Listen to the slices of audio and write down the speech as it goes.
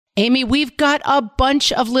Amy, we've got a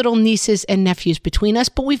bunch of little nieces and nephews between us,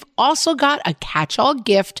 but we've also got a catch-all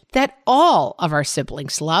gift that all of our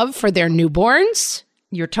siblings love for their newborns.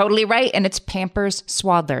 You're totally right, and it's Pampers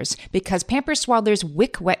Swaddlers, because Pampers Swaddlers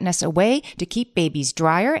wick wetness away to keep babies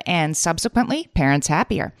drier and subsequently parents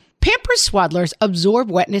happier. Pampers Swaddlers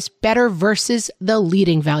absorb wetness better versus the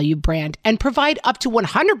leading value brand and provide up to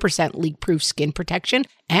 100% leak-proof skin protection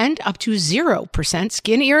and up to 0%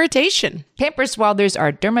 skin irritation. Pampers Swaddlers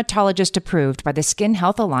are dermatologist approved by the Skin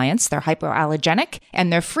Health Alliance. They're hypoallergenic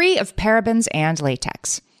and they're free of parabens and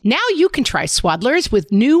latex. Now you can try Swaddlers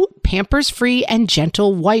with new Pampers-free and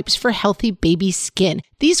gentle wipes for healthy baby skin.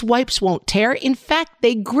 These wipes won't tear. In fact,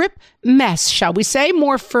 they grip mess, shall we say,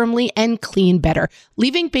 more firmly and clean better,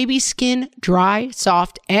 leaving baby skin dry,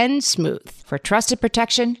 soft, and smooth. For trusted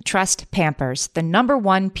protection, trust Pampers, the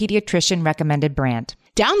 #1 pediatrician recommended brand.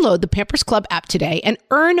 Download the Pampers Club app today and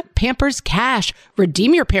earn Pampers Cash.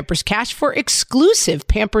 Redeem your Pampers Cash for exclusive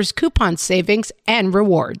Pampers coupon savings and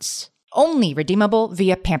rewards. Only redeemable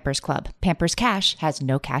via Pampers Club. Pampers Cash has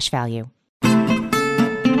no cash value. I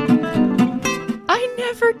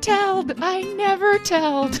never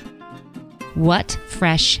telled. What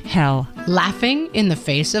fresh hell? Laughing in the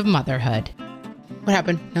face of motherhood. What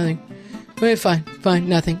happened? Nothing. Wait, fine,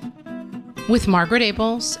 nothing. With Margaret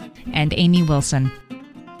Abels and Amy Wilson.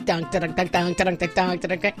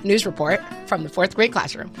 News report from the 4th grade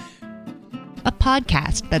classroom. A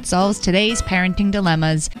podcast that solves today's parenting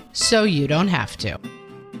dilemmas so you don't have to.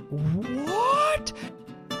 What?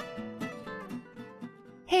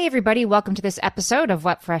 Hey, everybody. Welcome to this episode of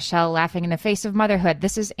What Fresh Hell, Laughing in the Face of Motherhood.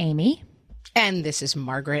 This is Amy. And this is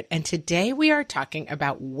Margaret. And today we are talking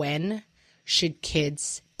about when should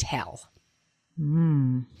kids tell?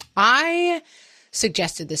 I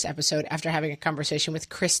suggested this episode after having a conversation with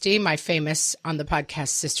Christy, my famous on the podcast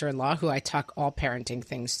sister-in-law, who I talk all parenting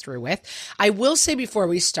things through with. I will say before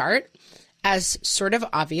we start, as sort of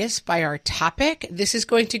obvious by our topic, this is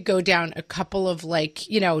going to go down a couple of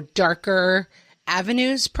darker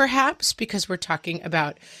avenues perhaps, because we're talking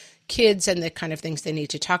about kids and the kind of things they need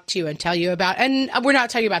to talk to you and tell you about. And we're not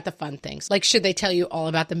talking about the fun things. Like, should they tell you all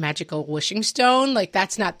about the magical wishing stone? Like,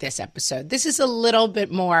 that's not this episode. This is a little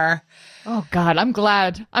bit more... Oh, God, I'm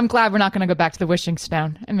glad we're not going to go back to the wishing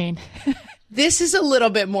stone. I mean... This is a little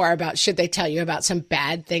bit more about should they tell you about some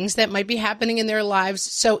bad things that might be happening in their lives.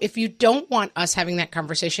 So if you don't want us having that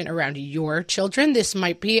conversation around your children, this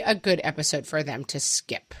might be a good episode for them to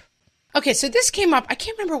skip. Okay, so this came up, I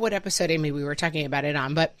can't remember what episode, Amy, we were talking about it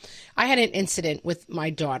on, but I had an incident with my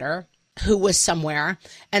daughter who was somewhere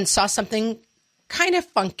and saw something kind of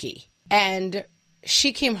funky. And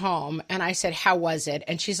she came home and I said, how was it?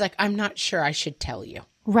 And she's like, I'm not sure I should tell you.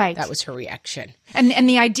 Right. That was her reaction. And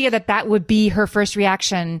the idea that would be her first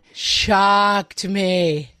reaction shocked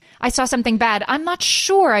me. I saw something bad. I'm not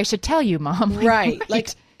sure I should tell you, Mom. Right. Like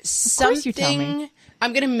something, of course you tell me.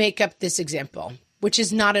 I'm going to make up this example, which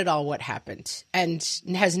is not at all what happened and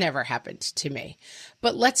has never happened to me.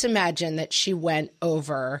 But let's imagine that she went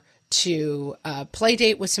over to a play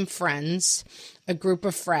date with some friends, a group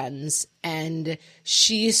of friends, and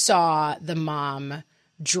she saw the mom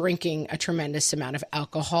drinking a tremendous amount of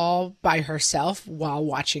alcohol by herself while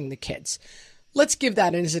watching the kids. Let's give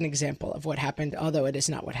that as an example of what happened, although it is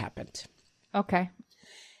not what happened. Okay.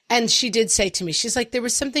 And she did say to me, she's like, there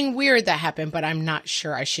was something weird that happened, but I'm not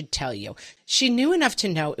sure I should tell you. She knew enough to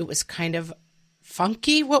know it was kind of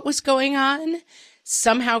funky what was going on,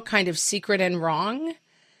 somehow kind of secret and wrong.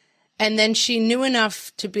 And then she knew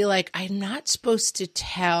enough to be like, I'm not supposed to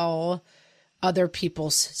tell other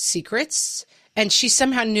people's secrets. And she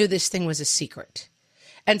somehow knew this thing was a secret.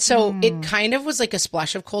 And so it kind of was like a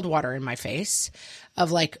splash of cold water in my face of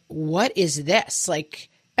like, what is this? Like,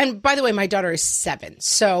 and by the way, my daughter is 7.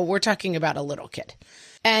 So we're talking about a little kid.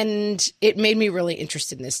 And it made me really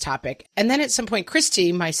interested in this topic. And then at some point,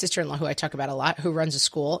 Christy, my sister-in-law, who I talk about a lot, who runs a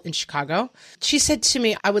school in Chicago, she said to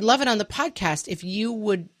me, I would love it on the podcast if you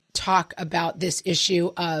would talk about this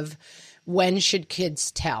issue of when should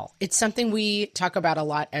kids tell? It's something we talk about a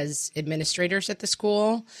lot as administrators at the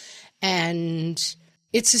school, and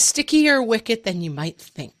it's a stickier wicket than you might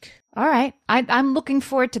think. All right. I'm looking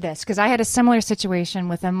forward to this because I had a similar situation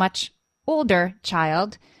with a much older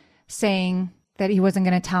child saying that he wasn't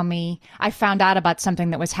going to tell me. I found out about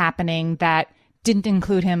something that was happening that didn't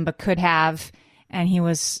include him but could have, and he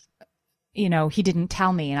was, he didn't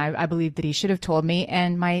tell me, and I believed that he should have told me,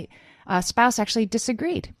 and my spouse actually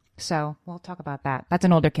disagreed. So we'll talk about that. That's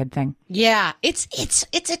an older kid thing. Yeah, it's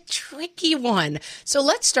a tricky one. So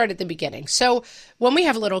let's start at the beginning. So when we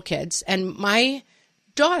have little kids, and my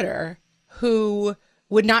daughter, who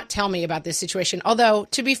would not tell me about this situation. Although,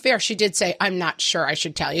 to be fair, she did say, I'm not sure I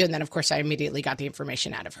should tell you. And then, of course, I immediately got the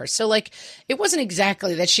information out of her. So, like, it wasn't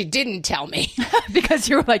exactly that she didn't tell me. Because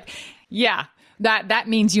you were like, yeah, that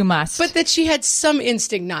means you must. But that she had some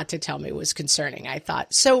instinct not to tell me was concerning, I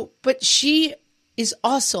thought. So, but she is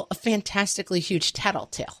also a fantastically huge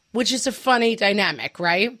tattletale, which is a funny dynamic,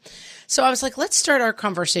 right? So I was like, let's start our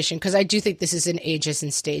conversation, because I do think this is an ages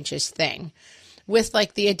and stages thing, with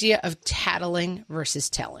like the idea of tattling versus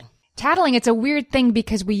telling. Tattling, it's a weird thing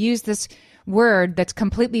because we use this word that's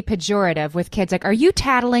completely pejorative with kids. Like, are you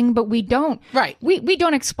tattling? But we don't. Right. We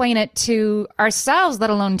don't explain it to ourselves, let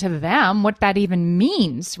alone to them, what that even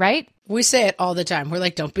means, right? We say it all the time. We're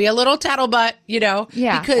like, don't be a little tattlebutt, you know?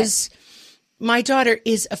 Yeah. Because my daughter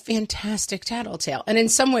is a fantastic tattletale. And in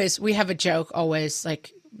some ways, we have a joke always,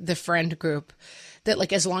 like the friend group, that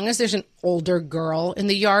like as long as there's an older girl in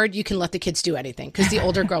the yard, you can let the kids do anything, because the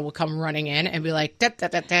older girl will come running in and be like, da, da,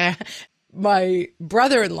 da, da. My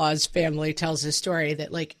brother-in-law's family tells a story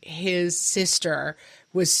that like his sister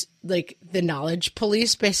was like the knowledge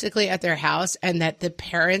police basically at their house, and that the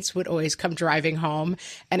parents would always come driving home,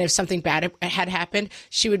 and if something bad had happened,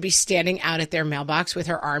 she would be standing out at their mailbox with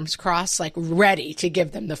her arms crossed, like ready to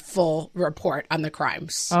give them the full report on the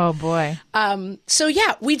crimes. Oh boy. So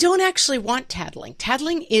yeah, we don't actually want tattling.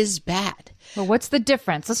 Tattling is bad. Well, what's the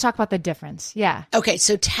difference? Let's talk about the difference. Yeah. Okay,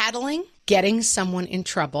 so tattling, getting someone in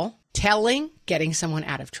trouble. Telling, getting someone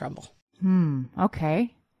out of trouble.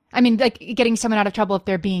 Okay. I mean, like getting someone out of trouble if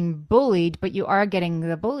they're being bullied, but you are getting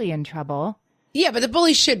the bully in trouble. Yeah, but the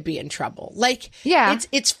bully should be in trouble. Like, yeah,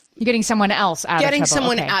 it's you're getting someone else out of trouble. Getting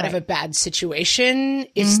someone out of a bad situation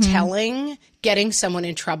is telling. Getting someone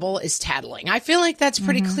in trouble is tattling. I feel like that's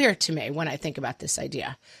pretty clear to me when I think about this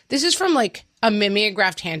idea. This is from like a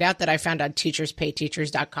mimeographed handout that I found on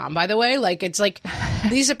teacherspayteachers.com, by the way. Like, it's like,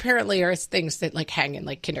 these apparently are things that like hang in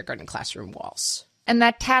like kindergarten classroom walls. And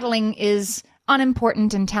that tattling is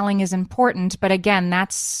unimportant and telling is important. But again,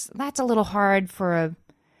 that's a little hard for a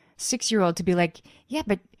 6-year-old to be like, yeah,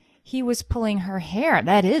 but he was pulling her hair.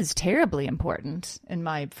 That is terribly important in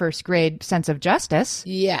my first grade sense of justice.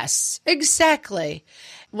 Yes, exactly.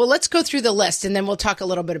 Well, let's go through the list and then we'll talk a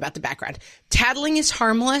little bit about the background. Tattling is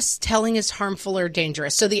harmless. Telling is harmful or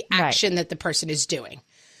dangerous. So the action that the person is doing.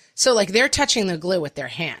 So like they're touching the glue with their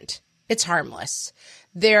hand. It's harmless.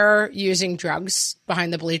 They're using drugs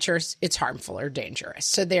behind the bleachers. It's harmful or dangerous.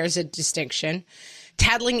 So there's a distinction.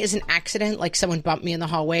 Tattling is an accident, like someone bumped me in the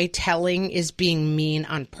hallway. Telling is being mean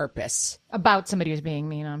on purpose. About somebody who's being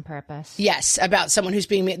mean on purpose. Yes, about someone who's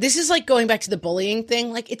being mean. This is like going back to the bullying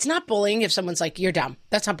thing. Like, it's not bullying if someone's like, you're dumb.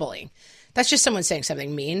 That's not bullying. That's just someone saying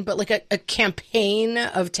something mean. But like a campaign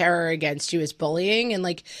of terror against you is bullying. And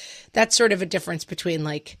like, that's sort of a difference between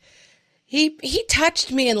like, he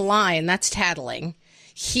touched me in line. That's tattling.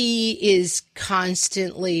 He is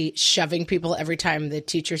constantly shoving people every time the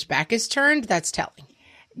teacher's back is turned. That's telling.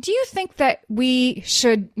 Do you think that we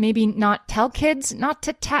should maybe not tell kids not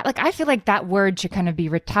to Like, I feel like that word should kind of be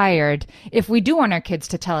retired. If we do want our kids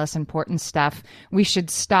to tell us important stuff, we should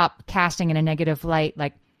stop casting in a negative light.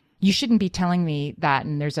 Like, you shouldn't be telling me that.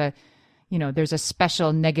 And there's a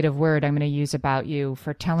special negative word I'm going to use about you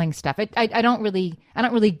for telling stuff. I don't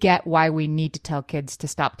really get why we need to tell kids to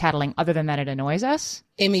stop tattling, other than that it annoys us.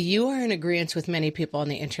 Amy, you are in agreement with many people on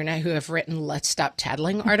the internet who have written "Let's Stop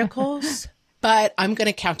Tattling" articles. But I'm going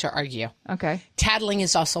to counter argue. Okay. Tattling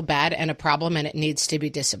is also bad and a problem, and it needs to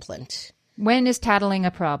be disciplined. When is tattling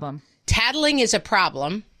a problem? Tattling is a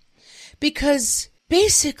problem because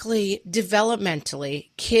basically, developmentally,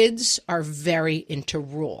 kids are very into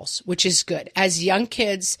rules, which is good. As young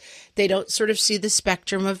kids, they don't sort of see the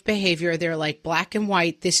spectrum of behavior. They're like black and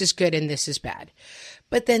white, this is good and this is bad.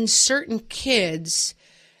 But then certain kids,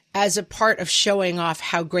 as a part of showing off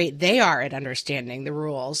how great they are at understanding the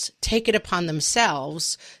rules, take it upon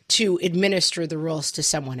themselves to administer the rules to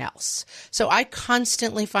someone else. So I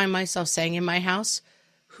constantly find myself saying in my house,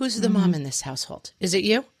 who's the mom in this household? Is it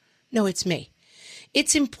you? No, it's me.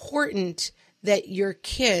 It's important that your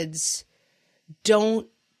kids don't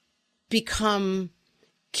become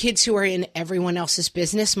kids who are in everyone else's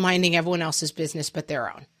business, minding everyone else's business but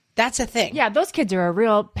their own. That's a thing. Yeah, those kids are a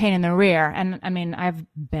real pain in the rear. And I mean, I've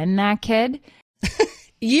been that kid.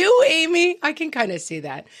 You, Amy, I can kind of see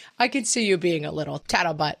that. I can see you being a little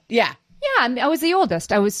tattlebutt. Yeah. Yeah, I was the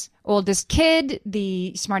oldest. I was oldest kid,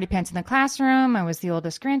 the smarty pants in the classroom. I was the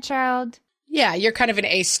oldest grandchild. Yeah, you're kind of an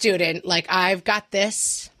A student. Like, I've got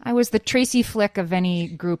this. I was the Tracy Flick of any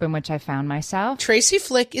group in which I found myself. Tracy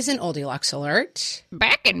Flick is an Oldilocks alert.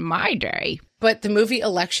 Back in my day. But the movie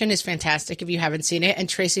Election is fantastic if you haven't seen it. And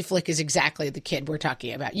Tracy Flick is exactly the kid we're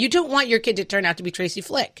talking about. You don't want your kid to turn out to be Tracy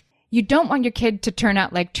Flick. You don't want your kid to turn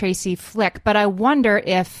out like Tracy Flick, but I wonder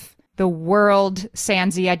if the world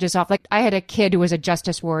sands the edges off. Like, I had a kid who was a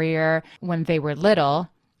justice warrior when they were little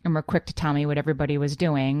and were quick to tell me what everybody was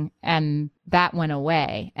doing, and that went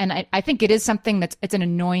away. And I think it is something it's an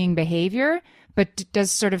annoying behavior, but does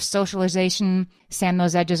sort of socialization sand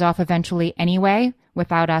those edges off eventually anyway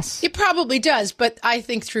without us? It probably does, but I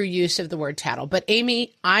think through use of the word tattle. But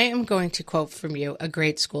Amy, I am going to quote from you a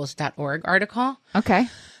greatschools.org article. Okay.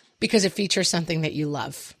 Because it features something that you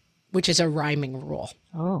love, which is a rhyming rule.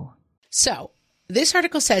 Oh. So this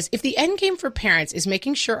article says, if the end game for parents is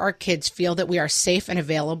making sure our kids feel that we are safe and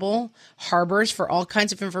available harbors for all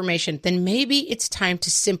kinds of information, then maybe it's time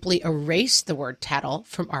to simply erase the word tattle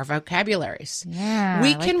from our vocabularies. Yeah,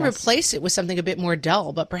 we can replace it with something a bit more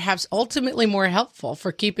dull, but perhaps ultimately more helpful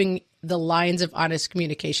for keeping the lines of honest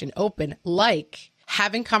communication open, like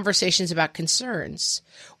having conversations about concerns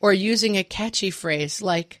or using a catchy phrase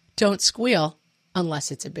like, don't squeal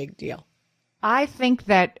unless it's a big deal. I think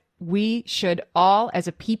that we should all, as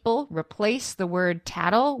a people, replace the word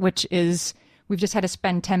tattle, which is, we've just had to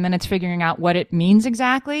spend 10 minutes figuring out what it means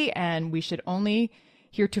exactly, and we should only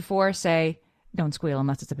heretofore say, don't squeal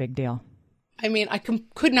unless it's a big deal. I mean, I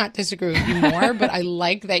could not disagree with you more, but I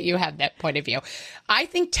like that you have that point of view. I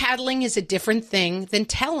think tattling is a different thing than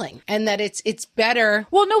telling, and that it's better.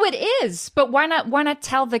 Well, no, it is. But why not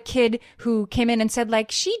tell the kid who came in and said,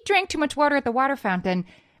 like, she drank too much water at the water fountain?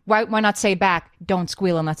 Why not say back, don't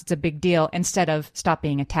squeal unless it's a big deal, instead of stop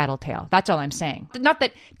being a tattletale? That's all I'm saying. Not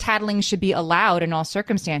that tattling should be allowed in all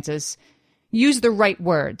circumstances. Use the right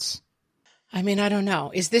words. I mean, I don't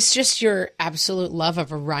know. Is this just your absolute love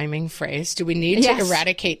of a rhyming phrase? Do we need to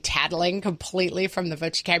eradicate tattling completely from the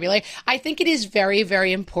vocabulary? I think it is very,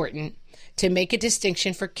 very important to make a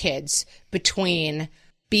distinction for kids between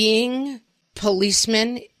being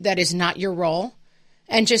policemen, that is not your role,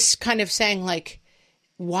 and just kind of saying, like,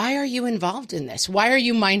 why are you involved in this? Why are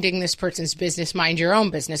you minding this person's business? Mind your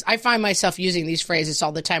own business. I find myself using these phrases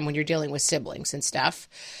all the time when you're dealing with siblings and stuff.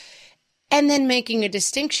 And then making a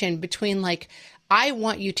distinction between, like, I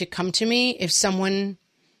want you to come to me if someone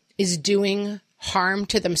is doing harm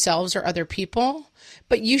to themselves or other people,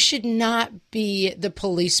 but you should not be the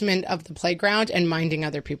policeman of the playground and minding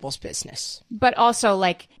other people's business. But also,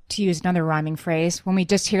 like, to use another rhyming phrase, when we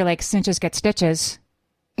just hear, like, cinches get stitches,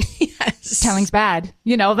 yes, telling's bad.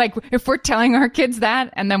 You know, like, if we're telling our kids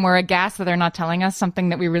that and then we're aghast that they're not telling us something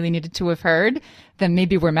that we really needed to have heard, then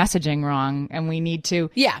maybe we're messaging wrong and we need to.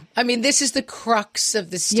 Yeah. I mean, this is the crux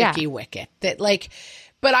of the sticky wicket that, like,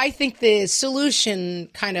 but I think the solution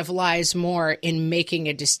kind of lies more in making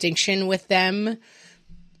a distinction with them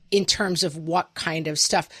in terms of what kind of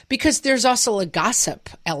stuff, because there's also a gossip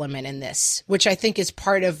element in this, which I think is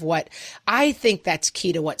part of what I think that's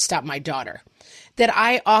key to what stopped my daughter. That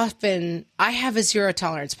I have a zero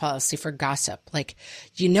tolerance policy for gossip. Like,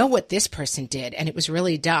 you know what this person did and it was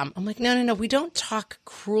really dumb. I'm like, no. We don't talk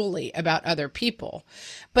cruelly about other people.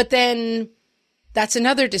 But then that's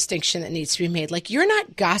another distinction that needs to be made. Like, you're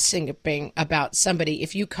not gossiping about somebody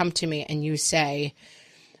if you come to me and you say,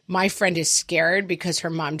 my friend is scared because her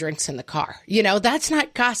mom drinks in the car. You know, that's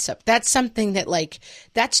not gossip. That's something that, like,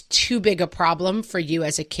 that's too big a problem for you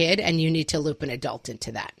as a kid, and you need to loop an adult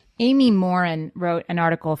into that. Amy Morin wrote an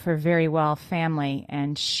article for Very Well Family,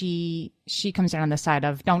 and she comes down on the side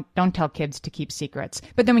of don't tell kids to keep secrets.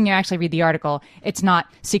 But then when you actually read the article, it's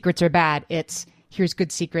not secrets are bad. It's here's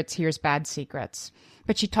good secrets, here's bad secrets.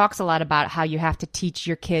 But she talks a lot about how you have to teach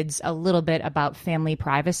your kids a little bit about family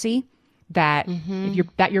privacy, that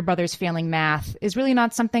that your brother's failing math is really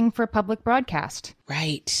not something for public broadcast.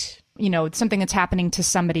 Right. You know, it's something that's happening to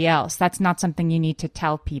somebody else. That's not something you need to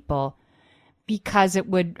tell people, because it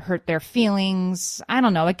would hurt their feelings. I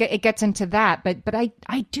don't know. It gets into that. But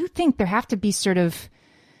I do think there have to be sort of,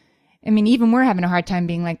 I mean, even we're having a hard time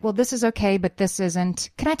being like, well, this is okay, but this isn't.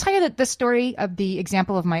 Can I tell you the story of the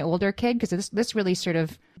example of my older kid? Because this really sort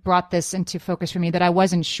of brought this into focus for me that I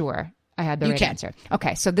wasn't sure I had the right answer.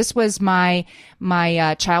 Okay, so this was my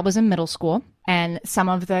child was in middle school, and some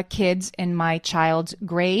of the kids in my child's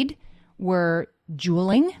grade were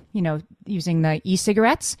juuling, you know, using the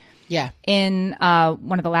e-cigarettes. Yeah. In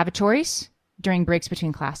one of the lavatories during breaks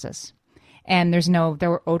between classes. And they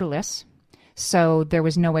were odorless, so there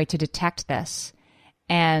was no way to detect this.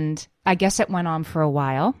 And I guess it went on for a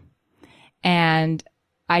while. And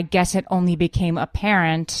I guess it only became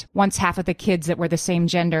apparent once half of the kids that were the same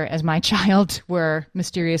gender as my child were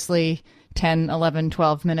mysteriously 10, 11,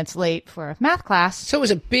 12 minutes late for math class. So it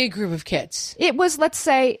was a big group of kids. It was,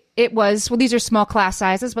 well, these are small class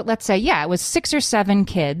sizes, but let's say, it was 6 or 7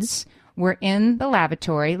 kids were in the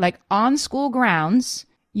lavatory, like on school grounds,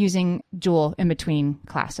 using Juul in between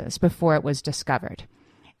classes before it was discovered.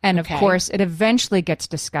 And of course, it eventually gets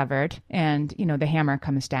discovered and, the hammer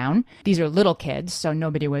comes down. These are little kids, so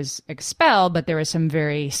nobody was expelled, but there was some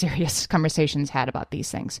very serious conversations had about these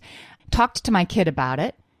things. Talked to my kid about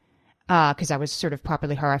it because I was sort of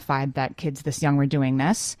properly horrified that kids this young were doing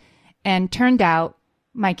this. And turned out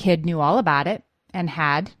my kid knew all about it and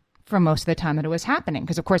had for most of the time that it was happening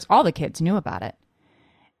because, of course, all the kids knew about it.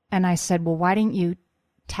 And I said, well, why didn't you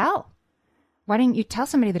tell? Why didn't you tell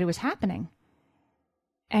somebody that it was happening?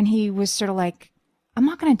 And he was sort of like, I'm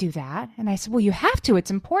not going to do that. And I said, well, you have to. It's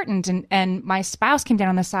important. And my spouse came down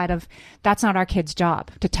on the side of, that's not our kid's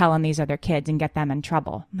job to tell on these other kids and get them in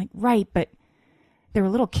trouble. I'm like, right, but there were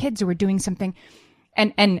little kids who were doing something.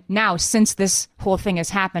 And now, since this whole thing has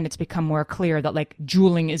happened, it's become more clear that, like,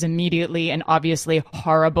 juuling is immediately and obviously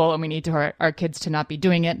horrible, and we need our kids to not be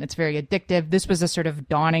doing it, and it's very addictive. This was a sort of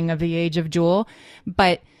dawning of the age of Juul.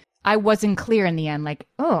 But I wasn't clear in the end, like,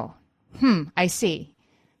 I see.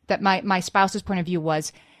 That my spouse's point of view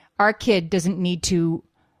was, our kid doesn't need to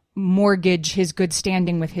mortgage his good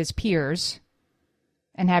standing with his peers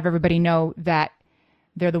and have everybody know that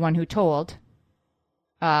they're the one who told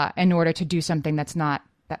in order to do something that's not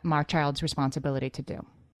my child's responsibility to do.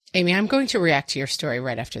 Amy, I'm going to react to your story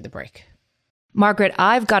right after the break. Margaret,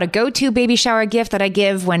 I've got a go-to baby shower gift that I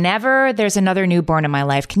give whenever there's another newborn in my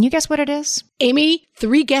life. Can you guess what it is? Amy,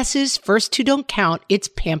 3 guesses. First 2 don't count. It's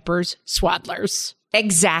Pampers Swaddlers.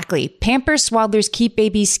 Exactly. Pampers Swaddlers keep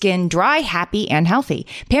baby's skin dry, happy, and healthy.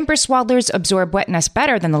 Pampers Swaddlers absorb wetness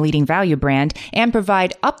better than the leading value brand and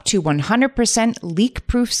provide up to 100%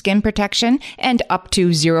 leak-proof skin protection and up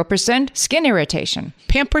to 0% skin irritation.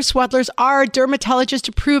 Pampers Swaddlers are dermatologist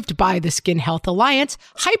approved by the Skin Health Alliance,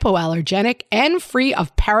 hypoallergenic, and free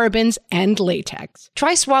of parabens and latex.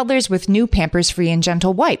 Try Swaddlers with new Pampers Free and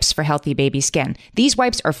Gentle wipes for healthy baby skin. These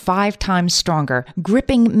wipes are 5 times stronger,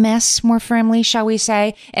 gripping mess more firmly, shall we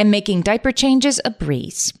say, and making diaper changes a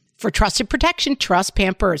breeze. For trusted protection, trust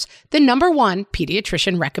Pampers, the #1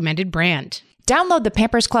 pediatrician recommended brand. Download the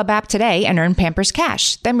Pampers Club app today and earn Pampers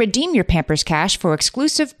Cash. Then redeem your Pampers Cash for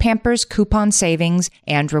exclusive Pampers coupon savings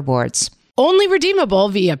and rewards. Only redeemable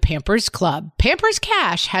via Pampers Club. Pampers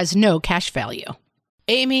Cash has no cash value.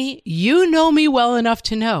 Amy, you know me well enough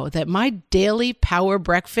to know that my daily power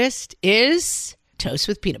breakfast is toast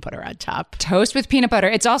with peanut butter on top. Toast with peanut butter.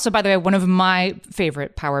 It's also, by the way, one of my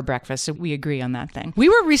favorite power breakfasts. So we agree on that thing. We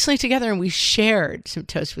were recently together and we shared some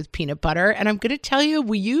toast with peanut butter. And I'm going to tell you,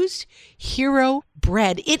 we used Hero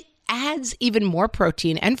bread. It adds even more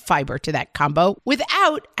protein and fiber to that combo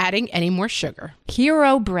without adding any more sugar.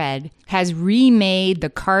 Hero bread has remade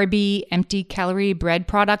the carby, empty calorie bread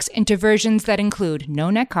products into versions that include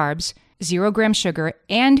no net carbs, 0 gram sugar,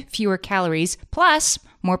 and fewer calories, plus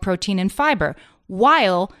more protein and fiber,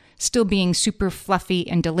 while still being super fluffy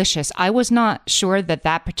and delicious. I was not sure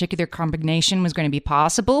that particular combination was going to be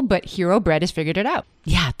possible, but Hero Bread has figured it out.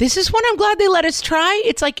 Yeah, this is one I'm glad they let us try.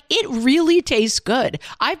 It's like, it really tastes good.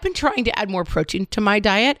 I've been trying to add more protein to my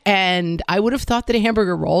diet, and I would have thought that a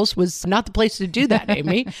hamburger rolls was not the place to do that,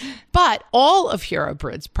 Amy. But all of Hero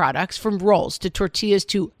Bread's products, from rolls to tortillas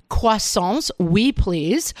to croissants, we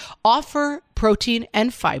please, offer protein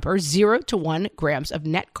and fiber, 0 to 1 grams of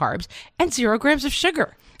net carbs, and 0 grams of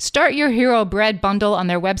sugar. Start your Hero Bread bundle on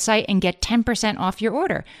their website and get 10% off your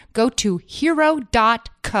order. Go to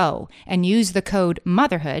hero.co and use the code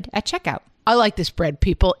motherhood at checkout. I like this bread,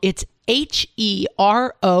 people. It's HERO.co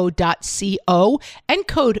and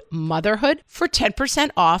code motherhood for 10%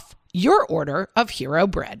 off your order of Hero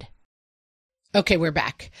Bread. Okay, we're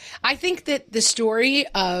back. I think that the story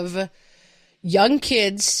of young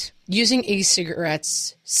kids using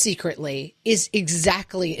e-cigarettes secretly is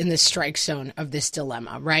exactly in the strike zone of this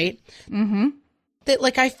dilemma, right? Mm-hmm. That,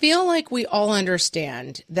 like, I feel like we all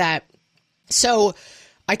understand that. So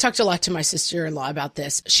I talked a lot to my sister-in-law about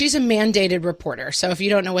this. She's a mandated reporter. So if you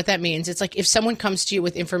don't know what that means, it's like if someone comes to you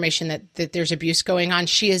with information that there's abuse going on,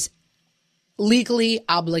 she is legally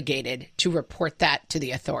obligated to report that to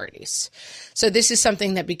the authorities. So this is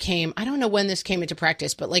something that became, I don't know when this came into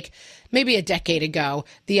practice, but like maybe a decade ago,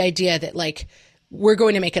 the idea that like we're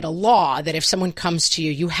going to make it a law that if someone comes to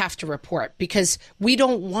you, you have to report, because we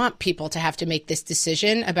don't want people to have to make this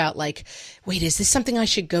decision about like, wait, is this something I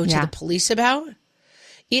should go to the police about?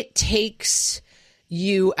 It takes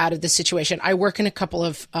you out of the situation. I work in a couple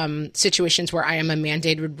of situations where I am a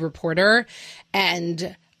mandated reporter,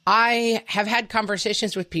 and I have had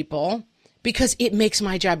conversations with people because it makes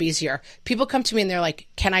my job easier. People come to me and they're like,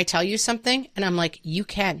 can I tell you something? And I'm like, you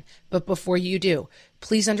can. But before you do,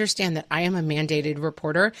 please understand that I am a mandated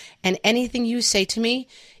reporter, and anything you say to me,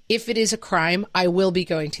 if it is a crime, I will be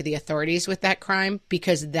going to the authorities with that crime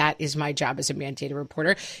because that is my job as a mandated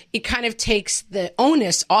reporter. It kind of takes the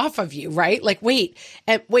onus off of you, right? Like, wait,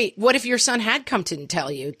 what if your son had come to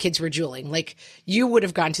tell you kids were juuling? Like, you would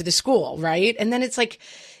have gone to the school, right? And then it's like,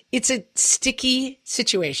 it's a sticky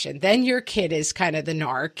situation. Then your kid is kind of the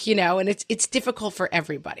narc, and it's difficult for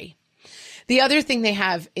everybody. The other thing they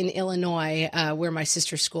have in Illinois, where my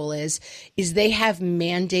sister's school is they have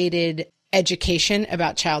mandated education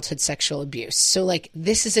about childhood sexual abuse. So like,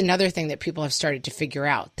 this is another thing that people have started to figure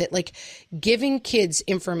out, that like giving kids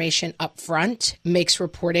information up front makes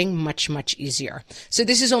reporting much, much easier. So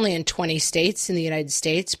this is only in 20 states in the United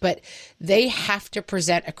States, but they have to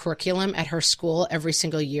present a curriculum at her school every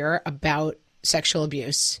single year about sexual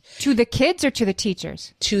abuse. To the kids or to the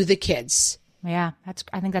teachers? To the kids. Yeah,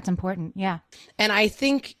 I think that's important. Yeah. And I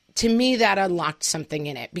think to me that unlocked something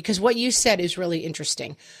in it, because what you said is really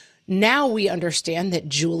interesting. Now we understand that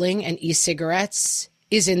juuling and e-cigarettes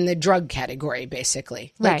is in the drug category,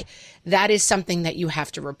 basically. Like, right. That is something that you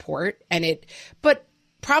have to report. But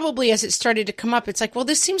probably as it started to come up, it's like, well,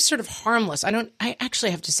 this seems sort of harmless. I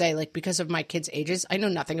actually have to say, like, because of my kids' ages, I know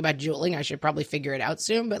nothing about juuling. I should probably figure it out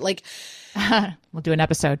soon. But like, we'll do an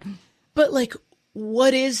episode. But like,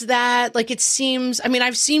 what is that? Like, it seems,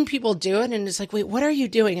 I've seen people do it and it's like, wait, what are you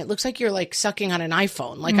doing? It looks like you're like sucking on an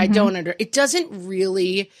iPhone. Like, it doesn't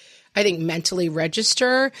really, I think, mentally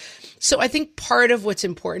register. So I think part of what's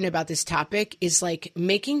important about this topic is like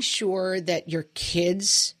making sure that your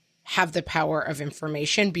kids have the power of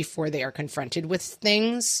information before they are confronted with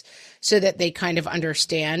things so that they kind of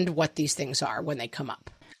understand what these things are when they come up.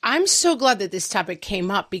 I'm so glad that this topic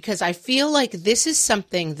came up because I feel like this is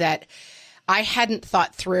something that I hadn't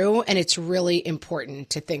thought through, and it's really important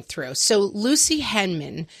to think through. So Lucy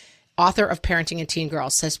Henman, author of Parenting and Teen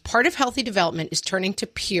Girls, says part of healthy development is turning to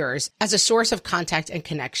peers as a source of contact and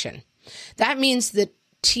connection. That means that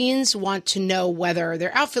teens want to know whether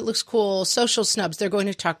their outfit looks cool, social snubs, they're going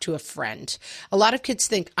to talk to a friend. A lot of kids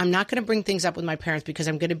think, I'm not going to bring things up with my parents because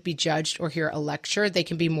I'm going to be judged or hear a lecture. They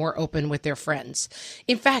can be more open with their friends.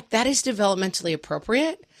 In fact, that is developmentally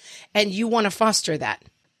appropriate, and you want to foster that.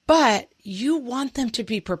 But you want them to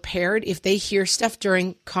be prepared if they hear stuff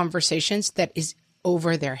during conversations that is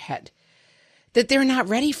over their head, that they're not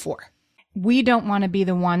ready for. We don't want to be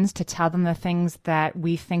the ones to tell them the things that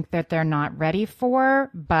we think that they're not ready for,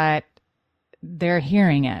 but they're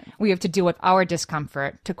hearing it. We have to deal with our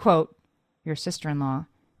discomfort. To quote your sister-in-law,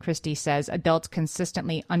 Christy says, adults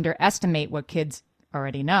consistently underestimate what kids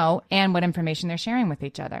already know and what information they're sharing with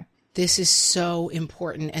each other. This is so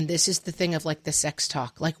important. And this is the thing of like the sex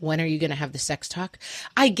talk. Like, when are you going to have the sex talk?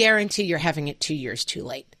 I guarantee you're having it 2 years too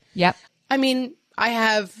late. Yep. I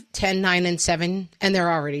have 10, 9, and 7, and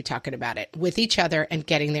they're already talking about it with each other and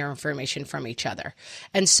getting their information from each other.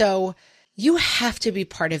 And so you have to be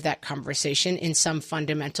part of that conversation in some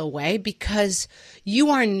fundamental way, because you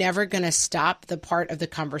are never going to stop the part of the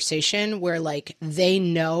conversation where like they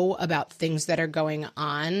know about things that are going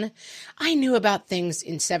on. I knew about things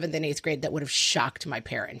in 7th and 8th grade that would have shocked my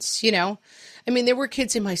parents, there were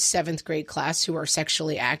kids in my 7th grade class who are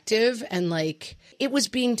sexually active, and like it was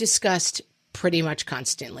being discussed pretty much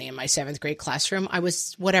constantly in my 7th grade classroom. I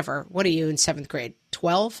was, whatever, what are you in 7th grade?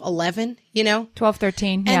 12, 11, 12,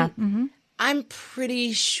 13. Yeah. Mm-hmm. I'm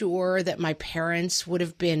pretty sure that my parents would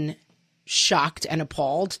have been shocked and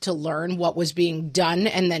appalled to learn what was being done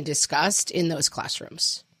and then discussed in those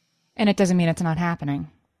classrooms. And it doesn't mean it's not happening.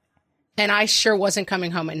 And I sure wasn't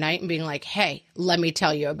coming home at night and being like, hey, let me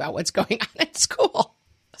tell you about what's going on at school.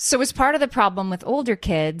 So as part of the problem with older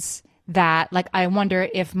kids, that like, I wonder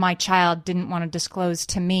if my child didn't want to disclose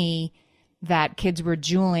to me that kids were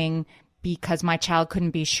juuling because my child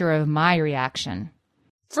couldn't be sure of my reaction.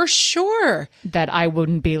 For sure. That I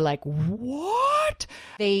wouldn't be like, what?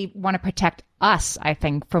 They want to protect us, I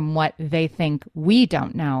think, from what they think we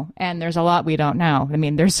don't know. And there's a lot we don't know.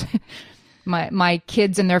 There's my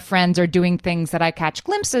kids and their friends are doing things that I catch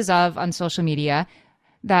glimpses of on social media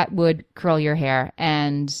that would curl your hair.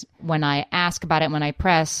 And when I ask about it, when I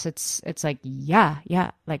press, it's like, yeah.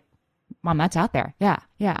 Like, Mom, that's out there.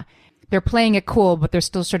 Yeah. They're playing it cool, but they're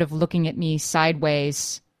still sort of looking at me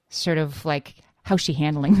sideways, sort of like, how's she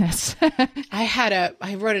handling this?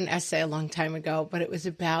 I wrote an essay a long time ago, but it was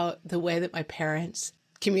about the way that my parents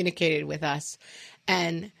communicated with us,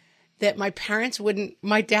 and that my parents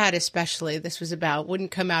my dad especially,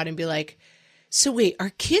 wouldn't come out and be like, so wait,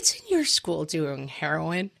 are kids in your school doing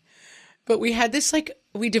heroin? But we had this like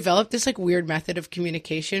we developed this like weird method of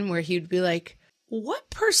communication where he'd be like, what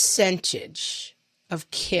percentage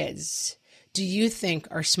of kids do you think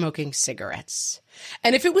are smoking cigarettes?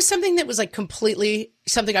 And if it was something that was like completely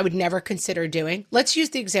something I would never consider doing, let's use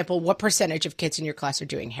the example, what percentage of kids in your class are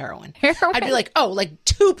doing heroin? I'd be like, oh, like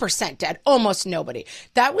 2%, Dad, almost nobody.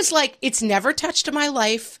 That was like, it's never touched my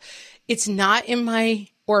life. It's not in my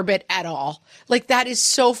orbit at all. Like that is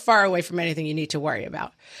so far away from anything you need to worry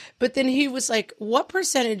about. But then he was like, what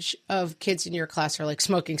percentage of kids in your class are like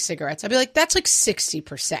smoking cigarettes? I'd be like, that's like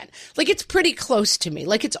 60%. Like it's pretty close to me.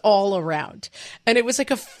 Like it's all around. And it was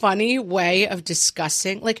like a funny way of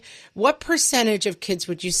discussing, like what percentage of kids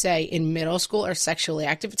would you say in middle school are sexually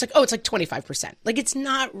active? It's like, oh, it's like 25%. Like it's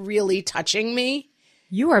not really touching me.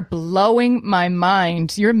 You are blowing my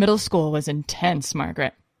mind. Your middle school was intense,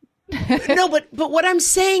 Margaret. No, but what I'm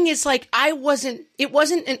saying is like, it wasn't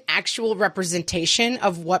an actual representation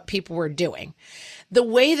of what people were doing. The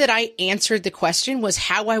way that I answered the question was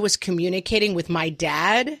how I was communicating with my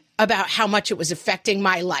dad about how much it was affecting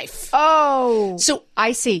my life. Oh, so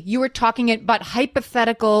I see. You were talking about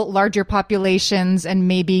hypothetical larger populations and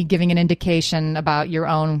maybe giving an indication about your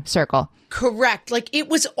own circle. Correct. Like it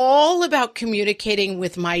was all about communicating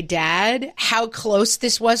with my dad how close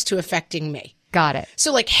this was to affecting me. Got it.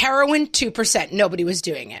 So like heroin, 2%, nobody was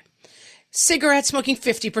doing it. Cigarette smoking,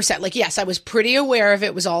 50%. Like, yes, I was pretty aware of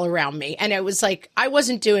it, was all around me. And it was like, I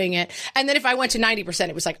wasn't doing it. And then if I went to 90%,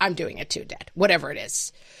 it was like, I'm doing it too, Dad, whatever it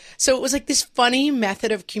is. So it was like this funny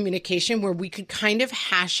method of communication where we could kind of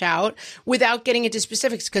hash out without getting into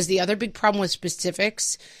specifics. Because the other big problem with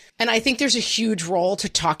specifics, and I think there's a huge role to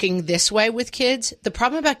talking this way with kids. The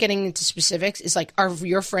problem about getting into specifics is like, are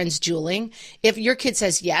your friends juuling? If your kid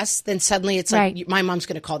says yes, then suddenly it's like, right, my mom's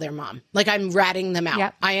going to call their mom. Like I'm ratting them out.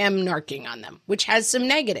 Yep. I am narking on them, which has some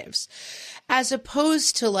negatives. As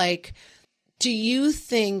opposed to like, do you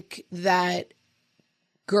think that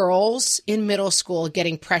girls in middle school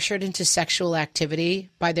getting pressured into sexual activity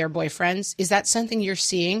by their boyfriends, is that something you're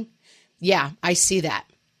seeing? Yeah, I see that.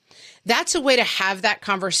 That's a way to have that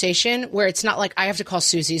conversation where it's not like I have to call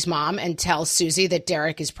Susie's mom and tell Susie that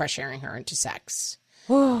Derek is pressuring her into sex.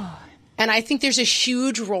 And I think there's a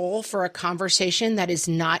huge role for a conversation that is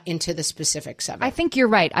not into the specifics of it. I think you're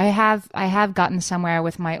right. I have gotten somewhere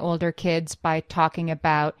with my older kids by talking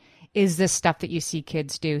about, is this stuff that you see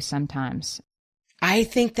kids do sometimes? I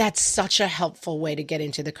think that's such a helpful way to get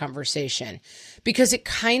into the conversation because it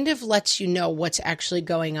kind of lets you know what's actually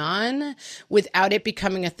going on without it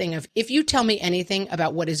becoming a thing of, if you tell me anything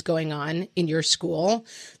about what is going on in your school,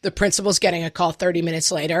 the principal's getting a call 30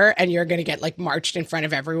 minutes later and you're going to get like marched in front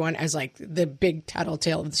of everyone as like the big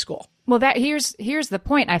tattletale of the school. Well, here's the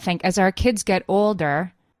point, I think. As our kids get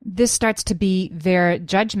older, this starts to be their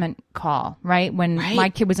judgment call, right? When my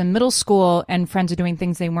kid was in middle school and friends are doing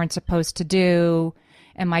things they weren't supposed to do,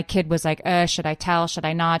 and my kid was like, should I tell? Should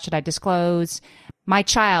I not? Should I disclose? My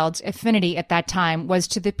child's affinity at that time was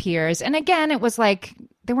to the peers. And again, it was like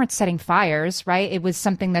they weren't setting fires, right? It was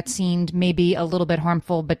something that seemed maybe a little bit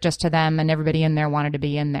harmful, but just to them, and everybody in there wanted to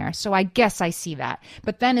be in there. So I guess I see that.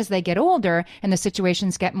 But then as they get older and the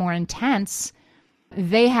situations get more intense,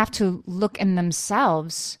 they have to look in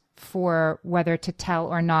themselves for whether to tell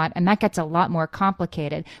or not. And that gets a lot more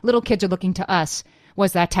complicated. Little kids are looking to us.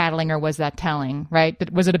 Was that tattling or was that telling, right?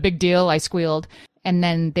 Was it a big deal? I squealed. And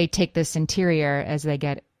then they take this interior as they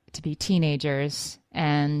get to be teenagers.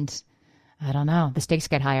 And I don't know, the stakes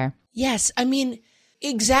get higher. Yes. I mean,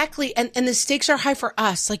 exactly. And the stakes are high for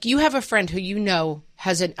us. Like you have a friend who you know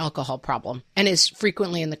has an alcohol problem and is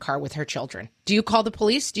frequently in the car with her children. Do you call the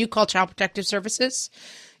police? Do you call Child Protective Services?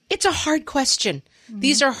 It's a hard question. Mm-hmm.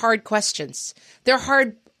 These are hard questions. They're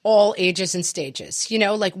hard all ages and stages. You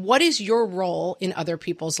know, like what is your role in other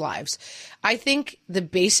people's lives? I think the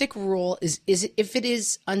basic rule is if it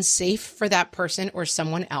is unsafe for that person or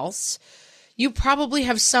someone else, you probably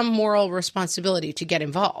have some moral responsibility to get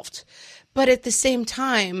involved. But at the same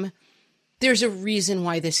time, there's a reason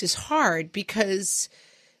why this is hard because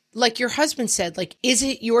like your husband said, like, is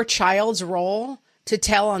it your child's role to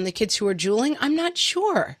tell on the kids who are juuling? I'm not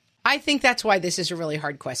sure. I think that's why this is a really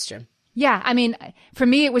hard question. Yeah, I mean, for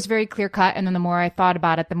me, it was very clear cut. And then the more I thought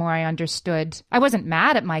about it, the more I understood. I wasn't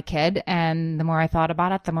mad at my kid. And the more I thought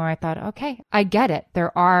about it, the more I thought, okay, I get it.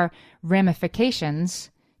 There are ramifications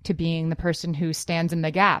to being the person who stands in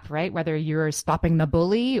the gap, right? Whether you're stopping the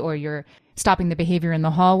bully or you're stopping the behavior in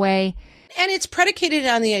the hallway. And it's predicated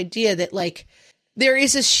on the idea that like there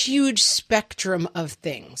is this huge spectrum of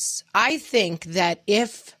things. I think that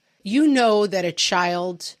if you know that a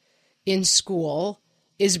child in school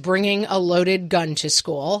is bringing a loaded gun to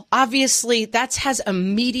school, obviously that has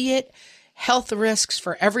immediate health risks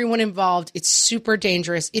for everyone involved. It's super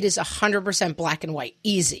dangerous. It is 100% black and white,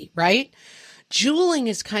 easy, right? Juuling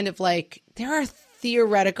is kind of like, there are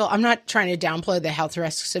theoretical, I'm not trying to downplay the health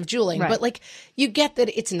risks of juuling, Right. but like you get that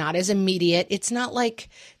it's not as immediate. It's not like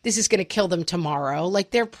this is going to kill them tomorrow. Like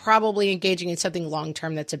they're probably engaging in something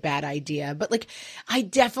long-term that's a bad idea. But like, I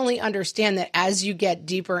definitely understand that as you get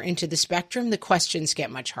deeper into the spectrum, the questions get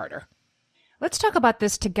much harder. Let's talk about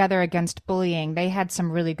this Together Against Bullying. They had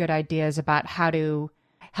some really good ideas about how to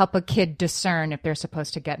help a kid discern if they're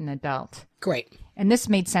supposed to get an adult. Great. And this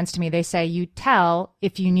made sense to me. They say you tell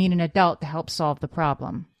if you need an adult to help solve the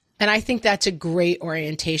problem. And I think that's a great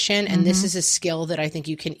orientation. And this is a skill that I think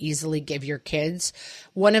you can easily give your kids.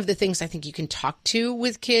 One of the things I think you can talk to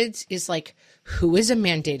with kids is like, who is a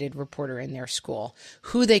mandated reporter in their school,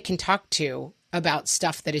 who they can talk to about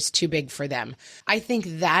stuff that is too big for them. I think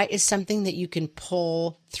that is something that you can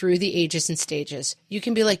pull through the ages and stages. You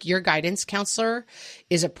can be like, your guidance counselor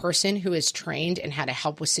is a person who is trained in how to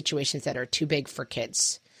help with situations that are too big for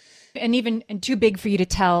kids. And even too big for you to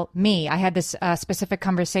tell me. I had this specific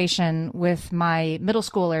conversation with my middle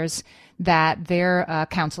schoolers that their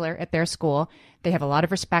counselor at their school, they have a lot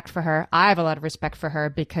of respect for her. I have a lot of respect for her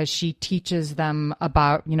because she teaches them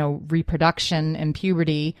about, reproduction and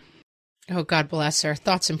puberty. Oh, God bless her.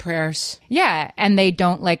 Thoughts and prayers. Yeah, and they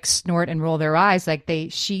don't like snort and roll their eyes. Like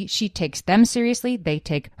she takes them seriously. They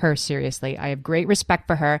take her seriously. I have great respect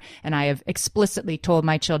for her, and I have explicitly told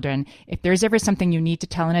my children, if there's ever something you need to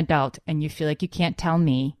tell an adult and you feel like you can't tell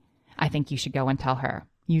me, I think you should go and tell her.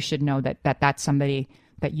 You should know that that's somebody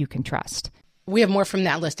that you can trust. We have more from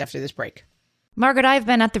that list after this break. Margaret, I've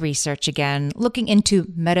been at the research again, looking into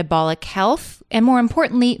metabolic health and, more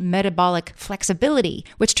importantly, metabolic flexibility,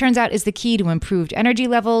 which turns out is the key to improved energy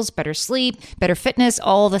levels, better sleep, better fitness,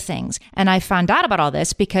 all the things. And I found out about all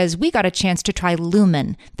this because we got a chance to try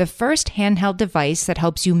Lumen, the first handheld device that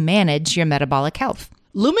helps you manage your metabolic health.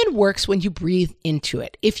 Lumen works when you breathe into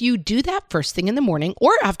it. If you do that first thing in the morning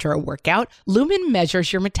or after a workout, Lumen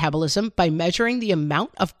measures your metabolism by measuring the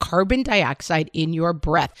amount of carbon dioxide in your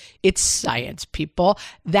breath. It's science, people.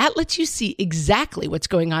 That lets you see exactly what's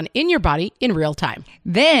going on in your body in real time.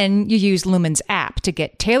 Then you use Lumen's app to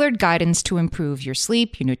get tailored guidance to improve your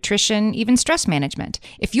sleep, your nutrition, even stress management.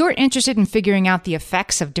 If you're interested in figuring out the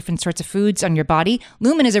effects of different sorts of foods on your body,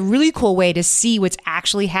 Lumen is a really cool way to see what's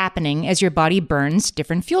actually happening as your body burns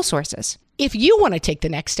different fuel sources. If you want to take the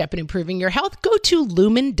next step in improving your health, go to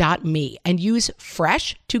lumen.me and use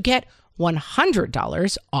FRESH to get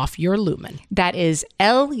 $100 off your Lumen. That is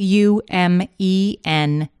LUMEN.ME.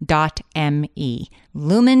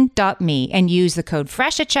 Lumen.me, and use the code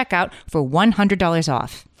FRESH at checkout for $100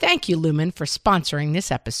 off. Thank you, Lumen, for sponsoring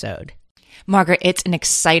this episode. Margaret, it's an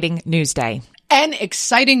exciting news day. An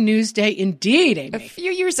exciting news day indeed, Amy. A few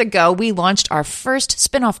years ago, we launched our first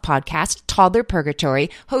spin-off podcast, Toddler Purgatory,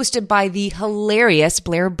 hosted by the hilarious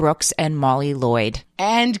Blair Brooks and Molly Lloyd.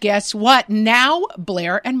 And guess what? Now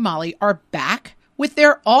Blair and Molly are back with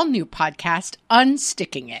their all-new podcast,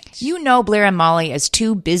 Unsticking It. You know Blair and Molly as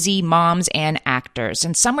two busy moms and actors,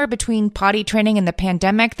 and somewhere between potty training and the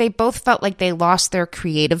pandemic, they both felt like they lost their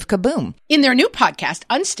creative kaboom. In their new podcast,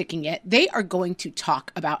 Unsticking It, they are going to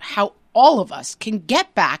talk about how all of us can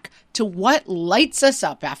get back to what lights us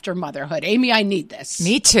up after motherhood. Amy, I need this.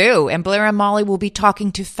 Me too. And Blair and Molly will be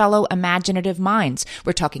talking to fellow imaginative minds.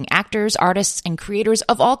 We're talking actors, artists, and creators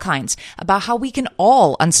of all kinds about how we can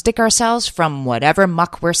all unstick ourselves from whatever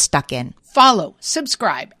muck we're stuck in. Follow,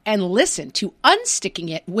 subscribe, and listen to Unsticking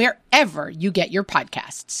It wherever you get your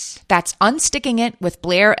podcasts. That's Unsticking It with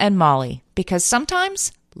Blair and Molly, because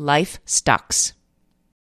sometimes life sucks.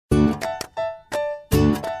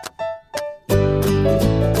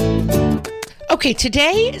 Okay,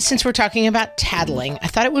 today, since we're talking about tattling, I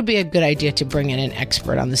thought it would be a good idea to bring in an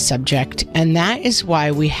expert on the subject, and that is why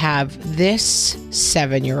we have this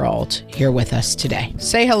 7-year-old here with us today.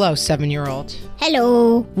 Say hello, 7-year-old.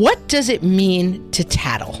 Hello. What does it mean to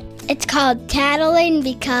tattle? It's called tattling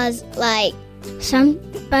because,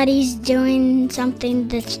 somebody's doing something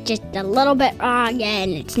that's just a little bit wrong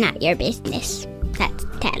and it's not your business. That's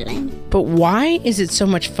tattling. But why is it so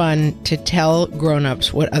much fun to tell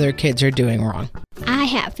grown-ups what other kids are doing wrong? I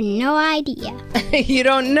have no idea. You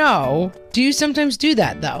don't know? Do you sometimes do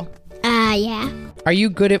that, though? Yeah. Are you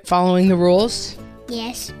good at following the rules?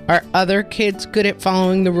 Yes. Are other kids good at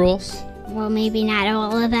following the rules? Well, maybe not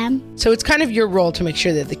all of them. So it's kind of your role to make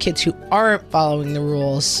sure that the kids who aren't following the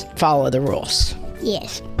rules follow the rules.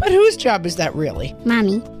 Yes. But whose job is that really?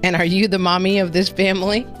 Mommy. And are you the mommy of this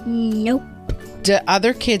family? Nope. Do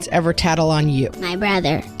other kids ever tattle on you? My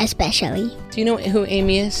brother, especially. Do you know who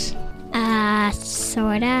Amy is?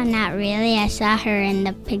 Sorta, not really. I saw her in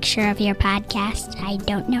the picture of your podcast. I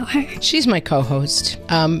don't know her. She's my co-host.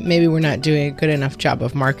 Maybe we're not doing a good enough job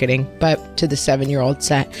of marketing, but to the 7-year-old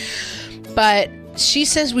set. But she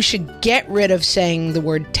says we should get rid of saying the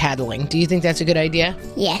word tattling. Do you think that's a good idea?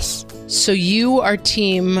 Yes. So you are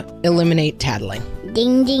team eliminate tattling.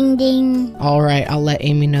 Ding, ding, ding. All right, I'll let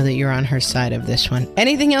Amy know that you're on her side of this one.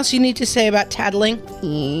 Anything else you need to say about tattling?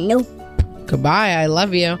 Nope. Goodbye, I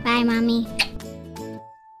love you. Bye, Mommy.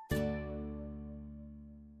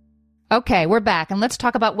 Okay, we're back, and let's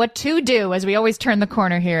talk about what to do as we always turn the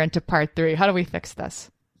corner here into part 3. How do we fix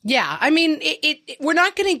this? Yeah, I mean, we're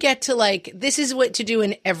not going to get to like, this is what to do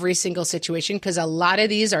in every single situation, because a lot of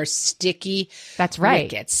these are sticky That's right.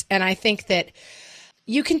 wickets. And I think that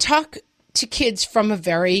you can talk to kids from a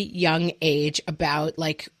very young age about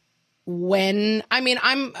like when, I mean,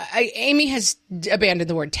 Amy has abandoned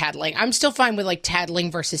the word tattling. I'm still fine with like tattling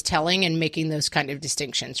versus telling and making those kind of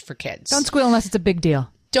distinctions for kids. Don't squeal unless it's a big deal.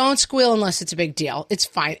 Don't squeal unless it's a big deal. It's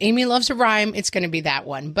fine. Amy loves a rhyme. It's going to be that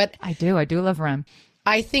one. But I do love rhyme.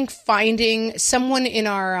 I think finding someone in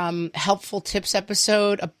our helpful tips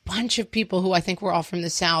episode, a bunch of people who I think were all from the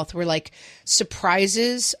South were like,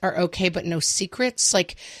 surprises are okay, but no secrets.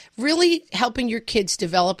 Like really helping your kids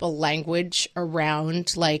develop a language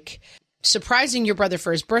around like surprising your brother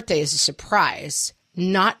for his birthday is a surprise.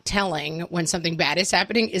 Not telling when something bad is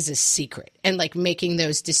happening is a secret, and like making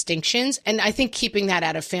those distinctions. And I think keeping that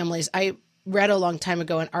out of families. I read a long time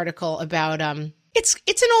ago an article about, it's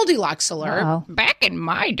an Oldilocks alert. Uh-oh. Back in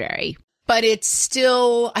my day. But it's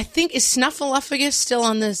still, I think, is Snuffleupagus still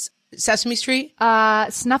on this Sesame Street?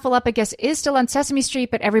 Snuffleupagus is still on Sesame Street,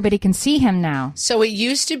 but everybody can see him now. So it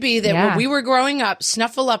used to be that when we were growing up,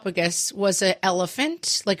 Snuffleupagus was an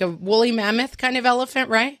elephant, like a woolly mammoth kind of elephant,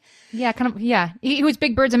 right? Yeah, kind of. Yeah, he was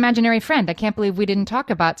Big Bird's imaginary friend. I can't believe we didn't talk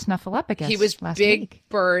about Snuffleupagus. He was last Big week.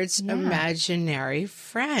 Bird's imaginary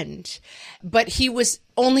friend, but he was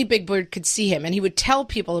only Big Bird could see him, and he would tell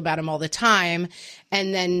people about him all the time.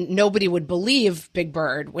 And then nobody would believe Big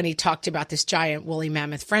Bird when he talked about this giant woolly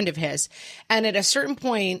mammoth friend of his. And at a certain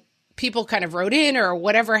point, people kind of wrote in or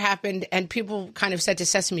whatever happened, and people kind of said to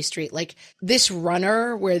Sesame Street, like, this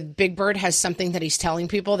runner where Big Bird has something that he's telling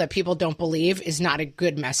people that people don't believe is not a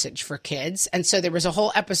good message for kids. And so there was a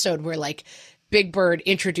whole episode where like Big Bird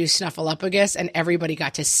introduced Snuffleupagus and everybody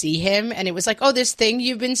got to see him. And it was like, oh, this thing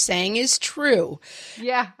you've been saying is true.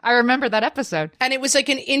 Yeah, I remember that episode. And it was like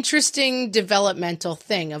an interesting developmental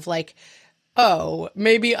thing of like, oh,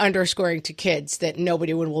 maybe underscoring to kids that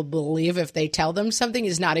nobody will believe if they tell them something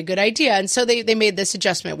is not a good idea. And so they made this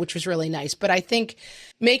adjustment, which was really nice. But I think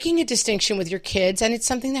making a distinction with your kids, and it's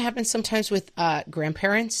something that happens sometimes with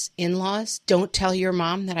grandparents, in-laws, don't tell your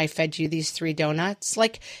mom that I fed you these 3 donuts.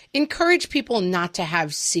 Like, encourage people not to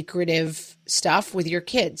have secretive stuff with your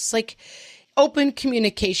kids. Like, open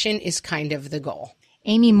communication is kind of the goal.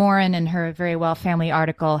 Amy Morin, in her Very Well Family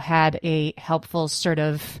article, had a helpful sort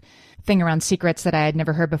of thing around secrets that I had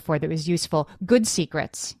never heard before that was useful. Good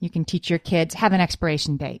secrets. You can teach your kids, have an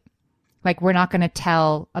expiration date. Like, we're not going to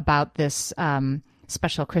tell about this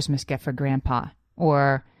special Christmas gift for Grandpa,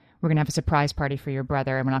 or we're going to have a surprise party for your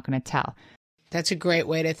brother and we're not going to tell. That's a great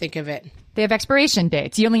way to think of it. They have expiration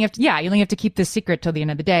dates. You only have to keep this secret till the end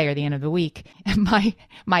of the day or the end of the week. And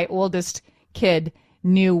my oldest kid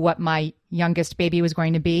knew what my youngest baby was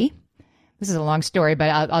going to be. This is a long story, but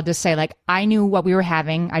I'll just say, like, I knew what we were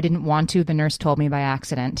having. I didn't want to. The nurse told me by